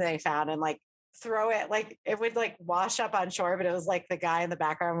plastic limb they found and like throw it, like it would like wash up on shore, but it was like the guy in the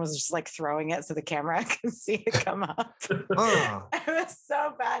background was just like throwing it so the camera could see it come up. Oh. It was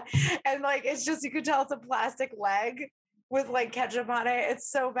so bad. And like, it's just, you could tell it's a plastic leg with like ketchup on it. It's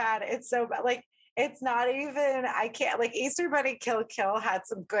so bad. It's so bad. Like, it's not even, I can't, like Easter Bunny Kill Kill had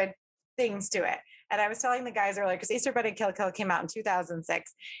some good things to it. And I was telling the guys earlier, because Easter Bunny Kill Kill came out in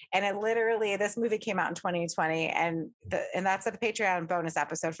 2006, and it literally, this movie came out in 2020, and that's a Patreon bonus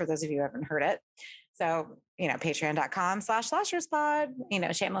episode for those of you who haven't heard it. So,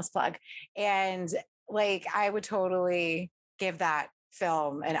 patreon.com/slasherspod, shameless plug. And like, I would totally give that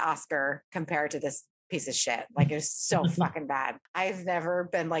film an Oscar compared to this piece of shit. Like it's so fucking bad. I've never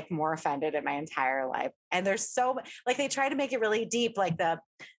been like more offended in my entire life. And there's so like they try to make it really deep. Like the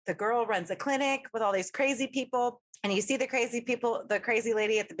girl runs a clinic with all these crazy people, and you see the crazy people, the crazy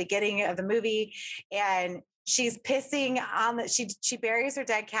lady at the beginning of the movie, and she's pissing on she buries her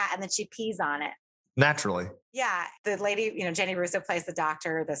dead cat and then she pees on it. Naturally. Yeah. The lady, Jenny Russo plays the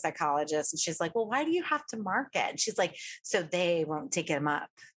doctor, the psychologist, and she's like, well, why do you have to mark it? And she's like, so they won't take him up.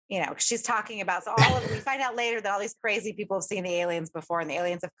 She's talking about, so all of we find out later that all these crazy people have seen the aliens before, and the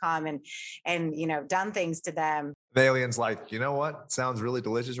aliens have come and done things to them. The alien's like, you know what? Sounds really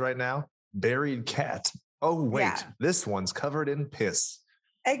delicious right now. Buried cat. Oh, wait, Yeah. This one's covered in piss.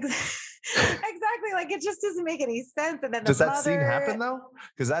 Exactly. Like it just doesn't make any sense. And then Does the that scene mother- happen though?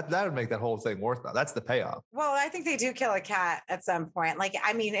 Because that would make that whole thing worth it. That's the payoff. Well, I think they do kill a cat at some point. Like,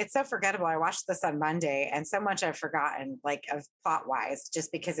 I mean, it's so forgettable. I watched this on Monday and so much I've forgotten, like of plot wise,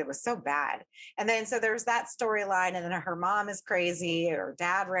 just because it was so bad. And then so there's that storyline, and then her mom is crazy, her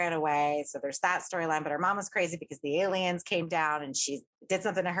dad ran away. So there's that storyline, but her mom was crazy because the aliens came down and she did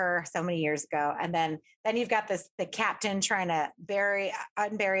something to her so many years ago. And then you've got the captain trying to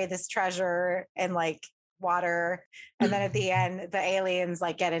unbury this treasure in like water. And then at the end, the aliens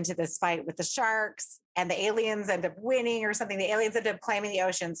like get into this fight with the sharks, and the aliens end up winning or something. The aliens end up claiming the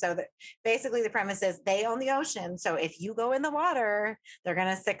ocean. So that basically the premise is they own the ocean. So if you go in the water, they're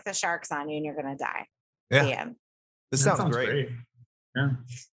going to sick the sharks on you and you're going to die. Yeah. The end. This That sounds great. Yeah.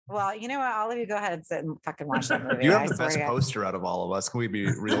 Well, you know what? All of you go ahead and sit and fucking watch that movie. You I have the swear best to God. poster out of all of us. Can we be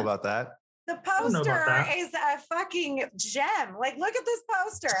real about that? The don't know about poster that. is a fucking gem. Like, look at this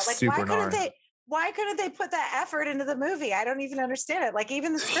poster. Like, Super why couldn't they put that effort into the movie? I don't even understand it. Like,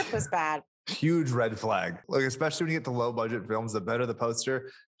 even the script was bad. Huge red flag. Like, especially when you get to low budget films, the better the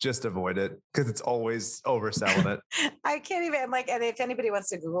poster, just avoid it because it's always overselling it. I can't even like. And if anybody wants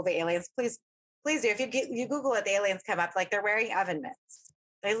to Google the aliens, please do. If you Google it, the aliens come up. Like they're wearing oven mitts.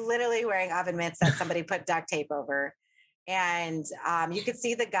 They're literally wearing oven mitts that somebody put duct tape over, and you could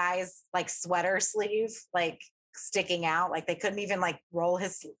see the guy's like sweater sleeve like sticking out. Like they couldn't even like roll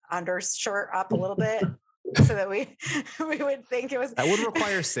his undershirt up a little bit so that we would think it was. That would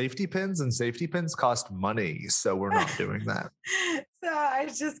require safety pins, and safety pins cost money. So we're not doing that. So I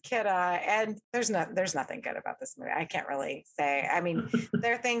just kid. And there's nothing good about this movie. I can't really say. I mean,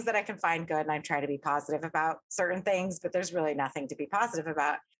 there are things that I can find good, and I try to be positive about certain things, but there's really nothing to be positive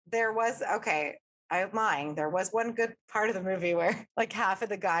about. I'm lying. There was one good part of the movie where like half of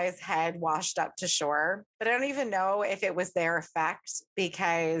the guy's head washed up to shore, but I don't even know if it was their effect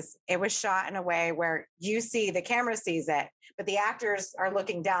because it was shot in a way where the camera sees it, but the actors are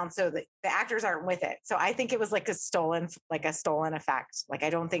looking down. So the actors aren't with it. So I think it was like a stolen effect. Like, I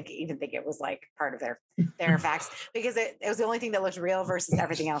don't even think it was like part of their effects because it was the only thing that looked real versus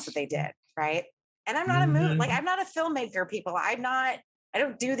everything else that they did. Right. And I'm not I'm not a filmmaker, people. I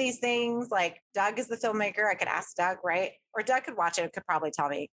don't do these things. Like Doug is the filmmaker. I could ask Doug, right? Or Doug could watch it, could probably tell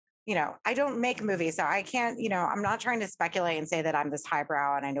me, I don't make movies. So I can't, I'm not trying to speculate and say that I'm this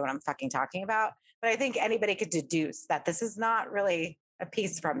highbrow and I know what I'm fucking talking about. But I think anybody could deduce that this is not really a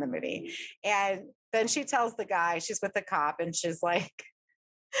piece from the movie. And then she tells the guy, she's with the cop, and she's like,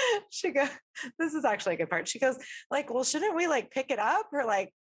 this is actually a good part. She goes like, well, shouldn't we like pick it up or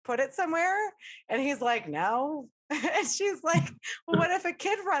like put it somewhere? And he's like, no. And she's like, well, what if a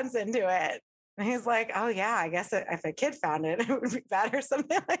kid runs into it? And he's like, oh yeah, I guess if a kid found it, it would be bad or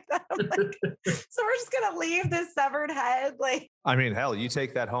something like that. I'm like, so we're just going to leave this severed head. Like, I mean, hell, you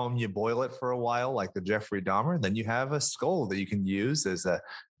take that home, you boil it for a while, like the Jeffrey Dahmer, and then you have a skull that you can use as a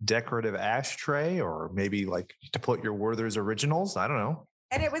decorative ashtray, or maybe like to put your Werther's originals. I don't know.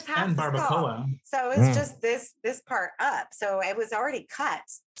 and it was half And the skull. barbacoa. So it's just this part up. So it was already cut.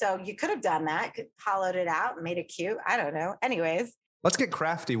 So you could have done that, hollowed it out and made it cute. I don't know. Anyways. Let's get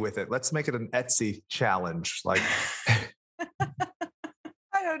crafty with it. Let's make it an Etsy challenge. Like, I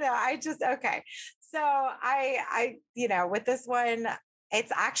don't know. Okay. So I, with this one,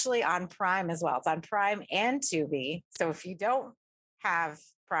 it's actually on Prime as well. It's on Prime and Tubi. So if you don't have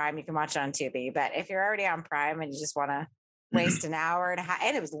Prime, you can watch it on Tubi. But if you're already on Prime and you just want to waste an hour and a half,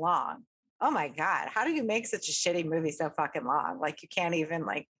 and it was long. Oh my God. How do you make such a shitty movie so fucking long? Like you can't even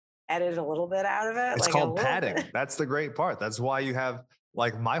like edit a little bit out of it. it's like called padding. That's the great part. That's why you have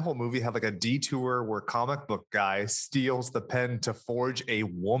like my whole movie have like a detour where comic book guy steals the pen to forge a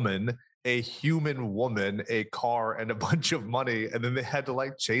human woman, a car, and a bunch of money. And then they had to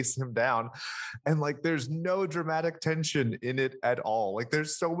like chase him down. And like, there's no dramatic tension in it at all. Like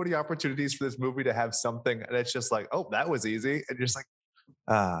there's so many opportunities for this movie to have something. And it's just like, oh, that was easy. And you're just like,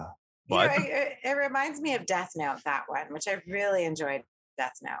 but it reminds me of Death Note, that one, which I really enjoyed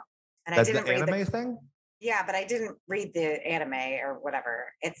Death Note. And that's I didn't the read anime thing. Yeah, but I didn't read the anime or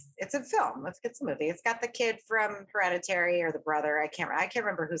whatever. It's a film. It's a movie. It's got the kid from Hereditary or the brother. I can't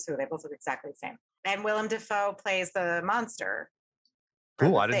remember who's who. They both look exactly the same. And Willem Dafoe plays the monster.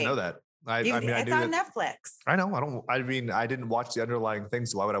 Cool. I didn't know that. I It's knew on that. Netflix. I didn't watch the underlying thing,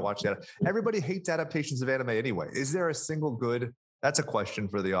 so why would I watch that? Everybody hates adaptations of anime anyway. Is there a single good? That's a question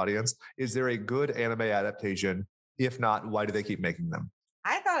for the audience. Is there a good anime adaptation? If not, why do they keep making them?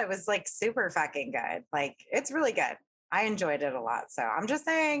 I thought it was like super fucking good. Like it's really good. I enjoyed it a lot. So I'm just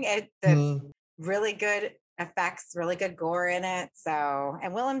saying really good effects, really good gore in it. So,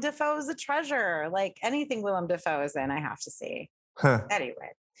 and Willem Dafoe is a treasure. Like anything Willem Dafoe is in, I have to see. Huh.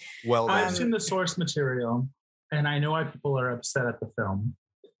 Anyway, Well, I've then. seen the source material, and I know why people are upset at the film.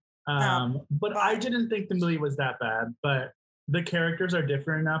 But I didn't think the movie was that bad. But the characters are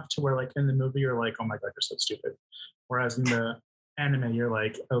different enough to where, like, in the movie, you're like, "Oh my god, you're so stupid," whereas in the anime, you're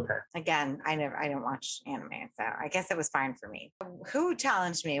like, "Okay." again, I don't watch anime, so I guess it was fine for me. Who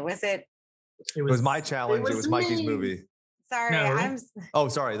challenged me? Was it? It was my challenge. It was Mikey's me. movie. Sorry, No. Oh,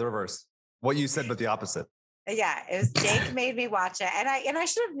 sorry, the reverse. What you said, but the opposite. Yeah, it was Jake made me watch it, and I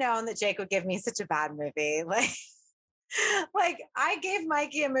should have known that Jake would give me such a bad movie. Like I gave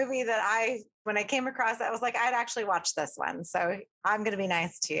Mikey a movie that when I came across it, I was like, I'd actually watch this one, so I'm gonna be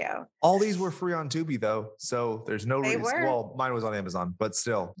nice to you. All these were free on Tubi though, so there's no They reason. were? Well, mine was on Amazon, but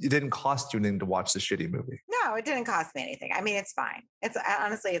still, it didn't cost you anything to watch the shitty movie. No, it didn't cost me anything. I mean, it's fine. It's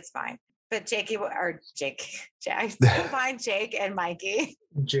honestly, it's fine. But Jake, I combined Jake and Mikey.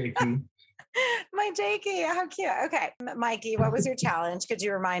 Jakey. My Jakey, how cute. Okay, Mikey, what was your challenge? Could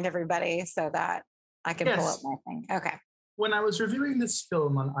you remind everybody so that I can pull up Yes. my thing? Okay. When I was reviewing this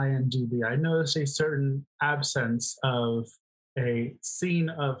film on IMDb, I noticed a certain absence of a scene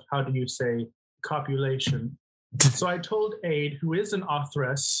of, how do you say, copulation. So I told Aid, who is an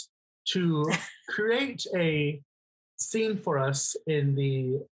authoress, to create a scene for us in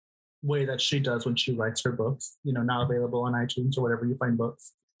the way that she does when she writes her books, now available on iTunes or wherever you find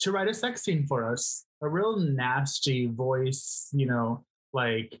books, to write a sex scene for us, a real nasty voice,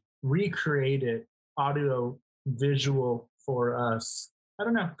 like recreate it, audio, visual for us. I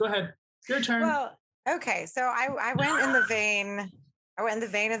don't know. Go ahead. Your turn. Well, okay. So I went in the vein. I went in the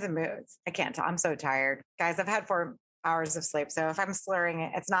vein of the moods. I can't tell. I'm so tired, guys. I've had 4 hours of sleep, so if I'm slurring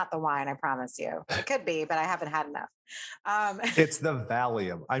it, it's not the wine. I promise you. It could be, but I haven't had enough. It's the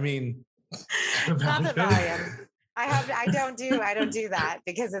Valium. I mean, It's not the Valium. I don't do that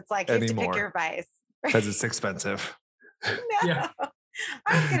because it's like you have to Anymore. pick your vice. because it's expensive. No. Yeah.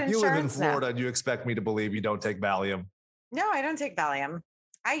 I don't get insurance You live in now. Florida and you expect me to believe you don't take Valium. No, I don't take Valium.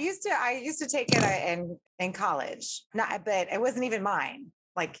 I used to take it in college. Not, but it wasn't even mine.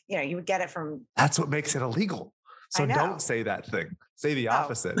 Like, you would get it from. That's what makes it illegal. So I know. don't say that thing. Say the Oh,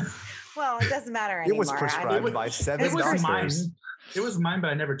 opposite. Well, it doesn't matter It anymore. was I prescribed mean, by 7 It was doctors. mine. It was mine, but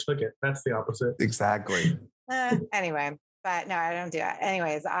I never took it. That's the opposite. Exactly. anyway, but no, I don't do it.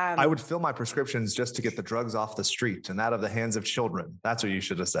 Anyways, I would fill my prescriptions just to get the drugs off the street and out of the hands of children. That's what you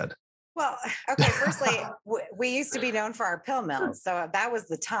should have said. Well, okay. Firstly, we used to be known for our pill mills, so that was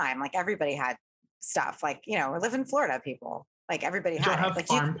the time. Like everybody had stuff. Like we live in Florida, people. Like everybody Did y'all had it. have Like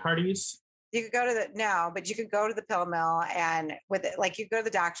farm parties? you could go to but you could go to the pill mill and with it, like you go to the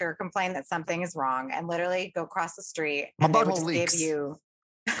doctor, complain that something is wrong, and literally go across the street My and they would butthole just leaks. give you.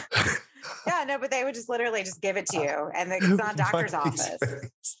 Yeah, no, but they would just literally just give it to you, and it's not a doctor's office.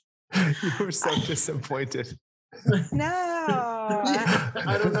 You were so disappointed. No.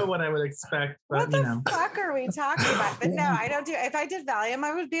 I don't know what I would expect, What but the fuck are we talking about? But no, I don't do. If I did Valium,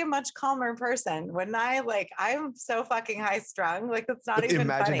 I would be a much calmer person. Wouldn't I? Like I'm so fucking high strung. Like it's not even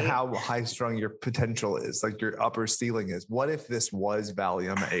Imagine funny. how high strung your potential is, like your upper ceiling is. What if this was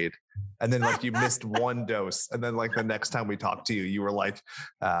Valium aid? And then like you missed one dose. And then like the next time we talked to you, you were like,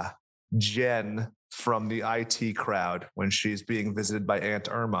 Jen from the IT crowd when she's being visited by Aunt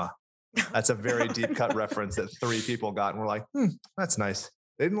Irma. That's a very deep cut reference that 3 people got and were like, that's nice.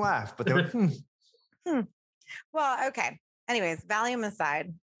 They didn't laugh, but they were, Well, okay. Anyways, Valium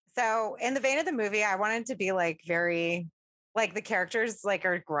aside. So in the vein of the movie, I wanted to be like very, like the characters like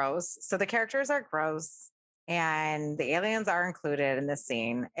are gross. So the characters are gross and the aliens are included in this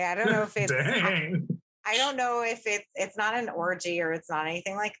scene. I don't know if it's, Dang. I don't know if it's not an orgy or it's not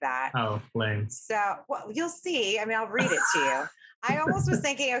anything like that. Oh, lame. So, well, you'll see. I mean, I'll read it to you. I almost was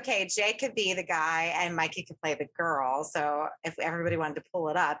thinking, okay, Jake could be the guy and Mikey could play the girl. So if everybody wanted to pull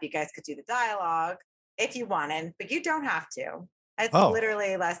it up, you guys could do the dialogue if you wanted, but you don't have to. It's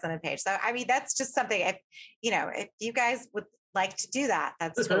literally less than a page. So, I mean, that's just something, if you guys would like to do that,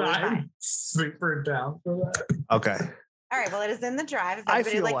 that's totally fine. I'm super down for that. okay. All right. Well, it is in the drive. If I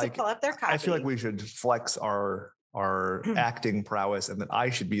anybody feel would like like- to pull up their copy. I feel like we should flex our acting prowess and that I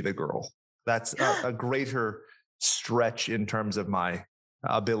should be the girl. That's a greater stretch in terms of my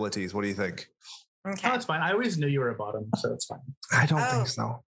abilities. What do you think? Okay. Oh, it's fine. I always knew you were a bottom, so it's fine. I don't Oh. think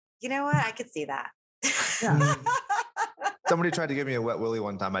so. You know what? I could see that. Yeah. Somebody tried to give me a wet willy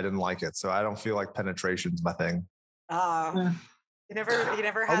one time. I didn't like it. So I don't feel like penetration's my thing. Oh, You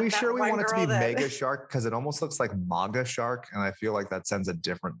never had Are we that sure we one want it to girl be that- Mega Shark? Because it almost looks like MAGA Shark, and I feel like that sends a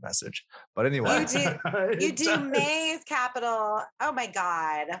different message. But anyway, You do It does. May's capital. Oh my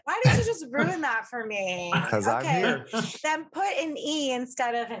God. Why did you just ruin that for me? 'Cause I'm here. Then put an E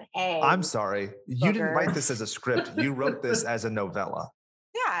instead of an A. I'm sorry. You didn't Booger. write this as a script. You wrote this as a novella.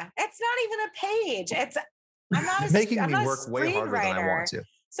 Yeah, it's not even a page. I'm not a, Making I'm me not a work way harder than I screenwriter. want to.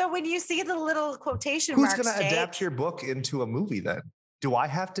 So when you see the little quotation Who's marks, going to Jake, adapt your book into a movie then? Do I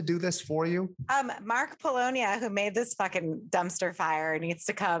have to do this for you? Mark Polonia, who made this fucking dumpster fire, needs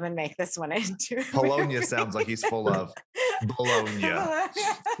to come and make this one into a Polonia movie. sounds like he's full of Bologna.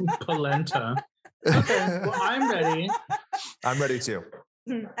 Polenta. Okay, well, I'm ready. I'm ready too.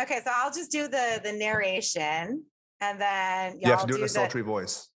 Okay, so I'll just do the narration, and then You have y'all to do it in a the- sultry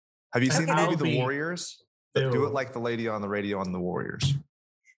voice. Have you seen the Okay. movie The Alfie. Warriors? Do Ew. it like the lady on the radio on The Warriors.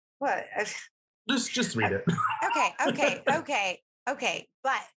 What? Just read it. Okay.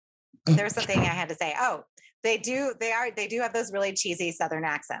 But there's something I had to say. Oh, they do have those really cheesy Southern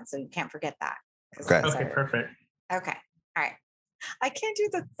accents, so you can't forget that. 'Cause Okay. those Okay, are- perfect. Okay. All right. I can't do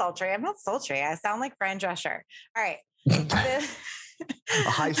the sultry. I'm not sultry. I sound like Fran Drescher. All right. A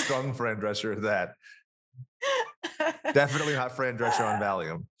high strung Fran Drescher at that. Definitely not Fran Drescher on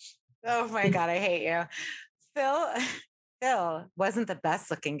Valium. Oh my God, I hate you. Phil wasn't the best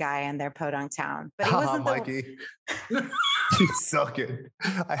looking guy in their podunk town, but he Haha, wasn't the Mikey. You suck it.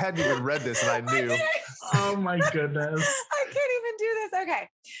 I hadn't even read this and I knew. Oh my goodness. I can't even do this. Okay.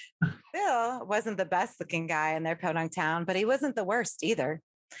 Phil wasn't the best looking guy in their podunk town, but he wasn't the worst either.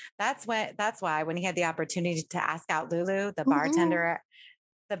 That's why when he had the opportunity to ask out Lulu, the bartender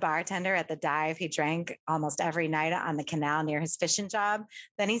at the dive he drank almost every night on the canal near his fishing job,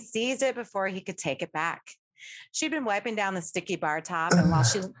 then he seized it before he could take it back. She'd been wiping down the sticky bar top, and while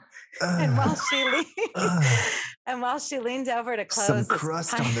she leaned over to close Some his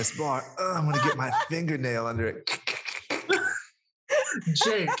crust pint- on this bar. I'm gonna get my fingernail under it.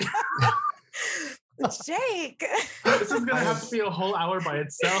 Jake, Jake. this is gonna have to be a whole hour by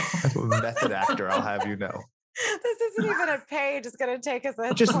itself. Method actor, I'll have you know. This isn't even a page. It's going to take us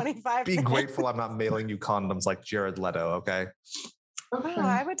Just 25 Be minutes. grateful I'm not mailing you condoms like Jared Leto, okay? Oh,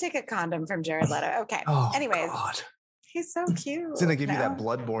 I would take a condom from Jared Leto. Okay. Oh, Anyways, God. he's so cute. It's gonna give you that No?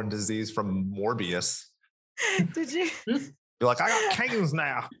 bloodborne disease from Morbius. Did you? You're like, I got canes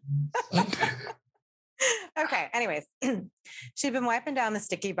now. Okay. Anyways, she'd been wiping down the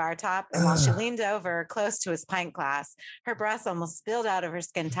sticky bar top, and while she leaned over close to his pint glass, her breasts almost spilled out of her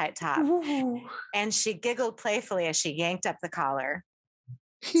skin tight top, and she giggled playfully as she yanked up the collar.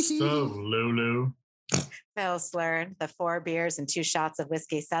 So, Lulu. Phil slurred. The 4 beers and 2 shots of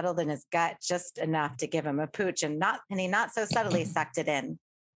whiskey settled in his gut just enough to give him a pooch, and he not so subtly sucked it in.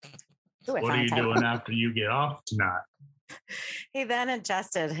 Ooh, I What are found you a title. doing after you get off tonight? He then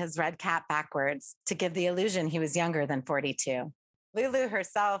adjusted his red cap backwards to give the illusion he was younger than 42. Lulu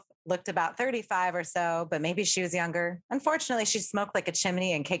herself looked about 35 or so, but maybe she was younger. Unfortunately, she smoked like a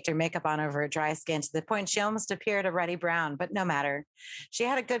chimney and caked her makeup on over her dry skin to the point she almost appeared a ruddy brown, but no matter. She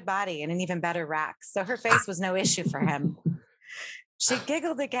had a good body and an even better rack, so her face was no issue for him. She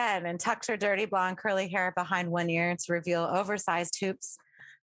giggled again and tucked her dirty blonde curly hair behind one ear to reveal oversized hoops.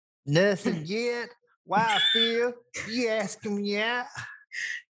 Nothing yet. Why, Phil? You asking me out?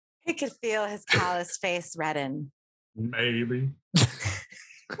 He could feel his calloused face redden. Maybe.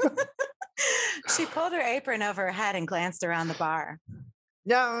 She pulled her apron over her head and glanced around the bar.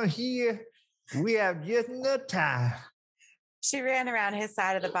 Down here, we have just enough time. She ran around his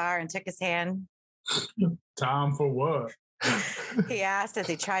side of the bar and took his hand. Time for what? He asked as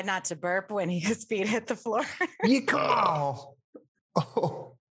he tried not to burp when his feet hit the floor. You come on. Oh.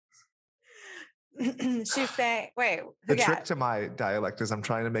 She said, wait, The yeah, trick to my dialect is I'm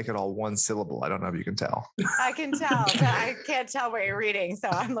trying to make it all one syllable. I don't know if you can tell. I can tell, but I can't tell what you're reading. So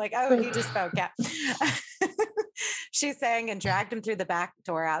I'm like, oh, you just spoke. Yeah. She sang and dragged him through the back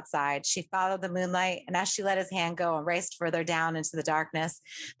door outside. She followed the moonlight, and as she let his hand go and raced further down into the darkness,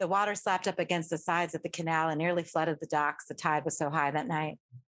 the water slapped up against the sides of the canal and nearly flooded the docks. The tide was so high that night.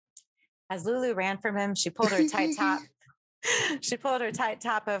 As Lulu ran from him, she pulled her tight top. She pulled her tight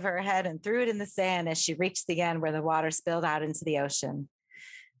top over her head and threw it in the sand as she reached the end where the water spilled out into the ocean.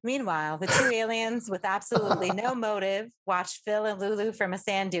 Meanwhile, the 2 aliens with absolutely no motive watched Phil and Lulu from a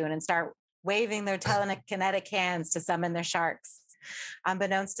sand dune and start waving their telekinetic hands to summon their sharks.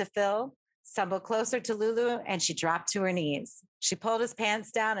 Unbeknownst to Phil, stumbled closer to Lulu and she dropped to her knees. She pulled his pants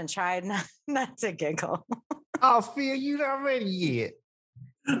down and tried not to giggle. Oh, Phil, you not ready yet.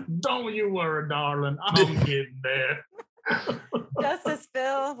 Don't you worry, darling. I'm getting there. Just as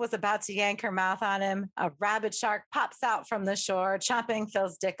Phil was about to yank her mouth on him, a rabid shark pops out from the shore, chomping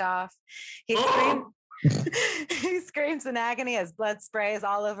Phil's dick off. He screams. He screams in agony as blood sprays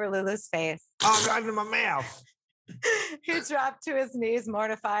all over Lulu's face. Oh, God, in my mouth. He dropped to his knees,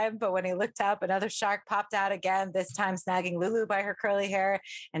 mortified, but when he looked up, another shark popped out again, this time snagging Lulu by her curly hair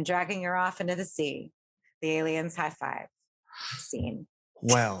and dragging her off into the sea. The aliens high five. Scene.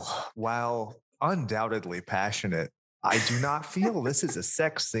 Well, while undoubtedly passionate, I do not feel this is a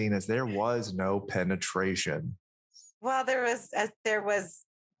sex scene as there was no penetration. Well, there was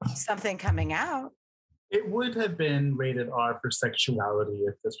something coming out. It would have been rated R for sexuality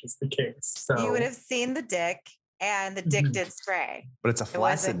if this was the case. So You would have seen the dick, and the dick Mhm. did spray. But it's a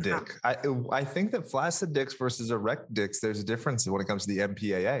flaccid wasn't dick. I think that flaccid dicks versus erect dicks, there's a difference when it comes to the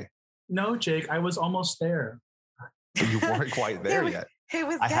MPAA. no, Jake, I was almost there. You weren't quite there was- yet. He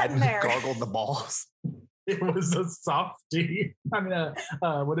was I getting hadn't there. gargled the balls. It was a softie. I mean,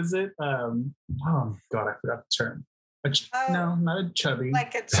 what is it? Oh God, I forgot the term. Oh. No, not a chubby.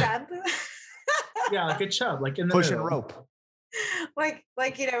 Like a chub. yeah, like a chub, like in the Pushing middle. rope. like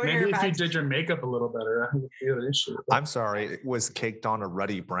when you're Maybe if about you to- did your makeup a little better, I would feel an issue. I'm sorry, it was caked on a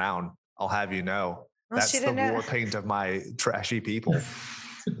ruddy brown. I'll have you know. Well, That's she the didn't know. war paint of my trashy people.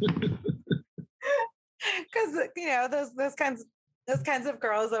 because those kinds of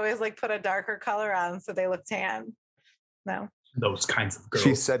girls always like put a darker color on so they look tan. No. Those kinds of girls.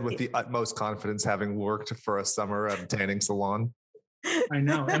 She said with the utmost confidence, having worked for a summer at a tanning salon. I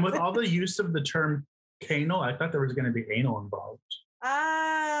know. And with all the use of the term canal, I thought there was going to be anal involved.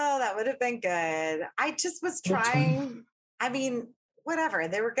 Oh, that would have been good. I just was Well, trying. I mean, whatever.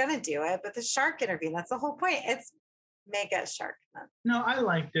 They were gonna do it, but the shark interview, that's the whole point. It's mega shark. No, I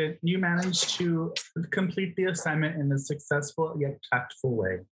liked it. You managed to complete the assignment in a successful yet tactful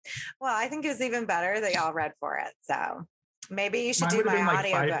way. Well, I think it was even better that y'all read for it. So maybe you should Mine do would have my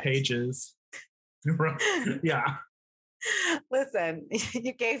been like audio 5 book. pages. Yeah. Listen,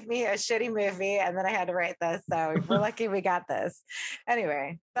 you gave me a shitty movie and then I had to write this. So we're lucky we got this.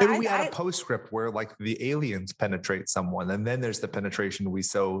 Anyway. but Maybe we I- had a postscript where like the aliens penetrate someone, and then there's the penetration we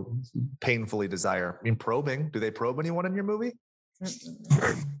so painfully desire. I mean, probing. Do they probe anyone in your movie?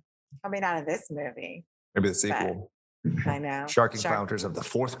 Mm-mm. I mean, not in this movie. Maybe the sequel. I know. Shark Shark- encounters of the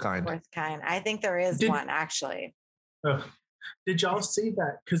fourth kind. Fourth kind. I think there is Did- one actually. Ugh. Did y'all see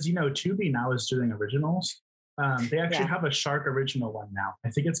that? Because you know, Tubi now is doing originals. They actually Yeah. have a shark original one now.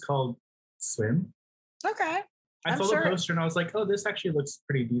 I think it's called Swim. Okay. I I'm saw sure- the poster and I was like, oh, this actually looks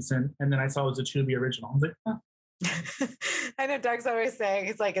pretty decent. And then I saw it was a Tubi original. I was like, oh. I know Doug's always saying,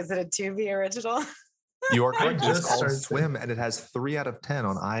 he's like, is it a Tubi original? You are I correct. It's just called started Swim, and it has 3 out of 10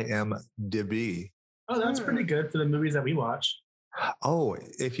 on IMDb. Oh, that's Hmm. pretty good for the movies that we watch. Oh,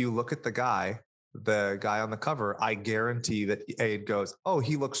 if you look at the guy on the cover, I guarantee that Aid goes, oh,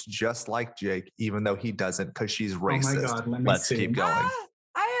 he looks just like Jake, even though he doesn't because she's racist. Oh my God, let me Let's see. keep going. Ah,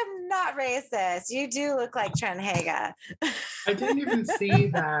 I am not racist. You do look like Trent Haga. I didn't even see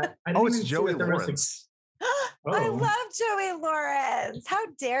that. I didn't Oh, it's even see Joey that there was a- Lawrence. I Oh. love Joey Lawrence. How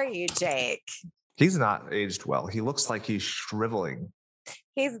dare you, Jake? He's not aged well. He looks like he's shriveling.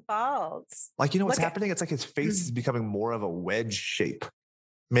 He's bald. Like, you know what's Look at- happening? It's like his face is becoming more of a wedge shape.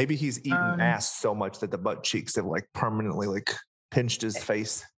 Maybe he's eaten ass so much that the butt cheeks have like permanently like pinched his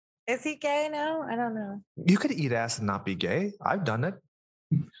face. Is he gay now? I don't know. You could eat ass and not be gay. I've done it.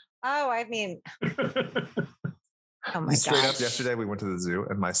 Oh, I mean, oh my Straight up gosh. yesterday, we went to the zoo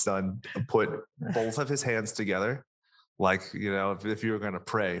and my son put both of his hands together. Like, you know, if you were going to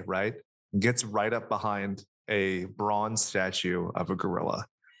pray, right? Gets right up behind a bronze statue of a gorilla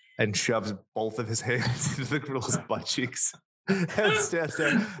and shoves both of his hands into the gorilla's butt cheeks. And stands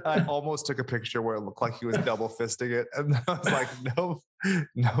there. I almost took a picture where it looked like he was double fisting it. And I was like,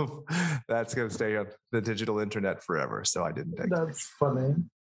 no, that's going to stay on the digital internet forever. So I didn't take it. That's funny.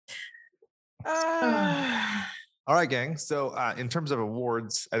 All right, gang. So in terms of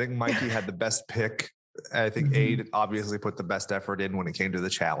awards, I think Mikey had the best pick. I think Aid obviously put the best effort in when it came to the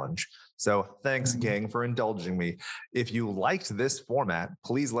challenge. So thanks, gang, for indulging me. If you liked this format,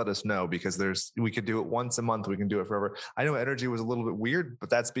 please let us know because we could do it once a month. We can do it forever. I know energy was a little bit weird, but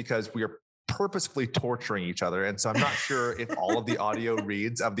that's because we are purposefully torturing each other. And so I'm not sure if all of the audio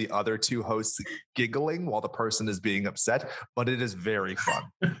reads of the other two hosts giggling while the person is being upset, but it is very fun.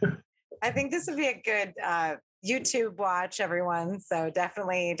 I think this would be a good YouTube watch, everyone. So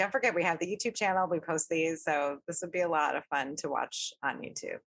definitely don't forget we have the YouTube channel. We post these. So this would be a lot of fun to watch on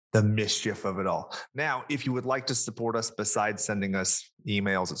YouTube. The mischief of it all. Now, if you would like to support us besides sending us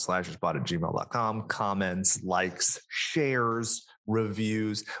emails at slasherspot@gmail.com, comments, likes, shares,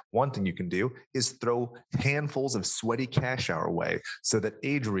 reviews. One thing you can do is throw handfuls of sweaty cash our way so that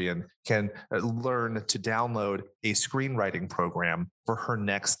Adrian can learn to download a screenwriting program for her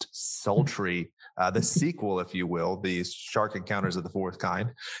next sultry, the sequel, if you will, the Shark Encounters of the Fourth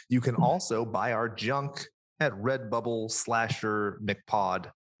Kind. You can also buy our junk at Redbubble Slasher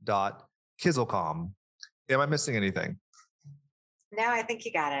McPod.Kizzlecom. Am I missing anything? No, I think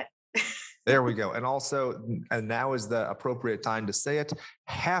you got it. There we go. And also, and now is the appropriate time to say it.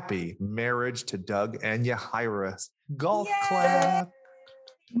 Happy marriage to Doug and Yahira. Golf Yay! clap.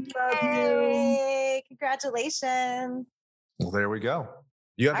 Yay! Congratulations. Well, there we go.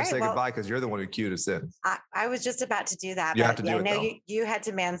 You have All to right, say well- goodbye because you're the one who cued us in. I was just about to do that. You but have to do I it, know though. you had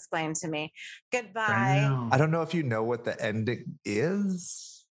to mansplain to me. Goodbye. I don't know if you know what the ending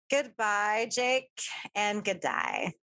is. Goodbye, Jake, and good day.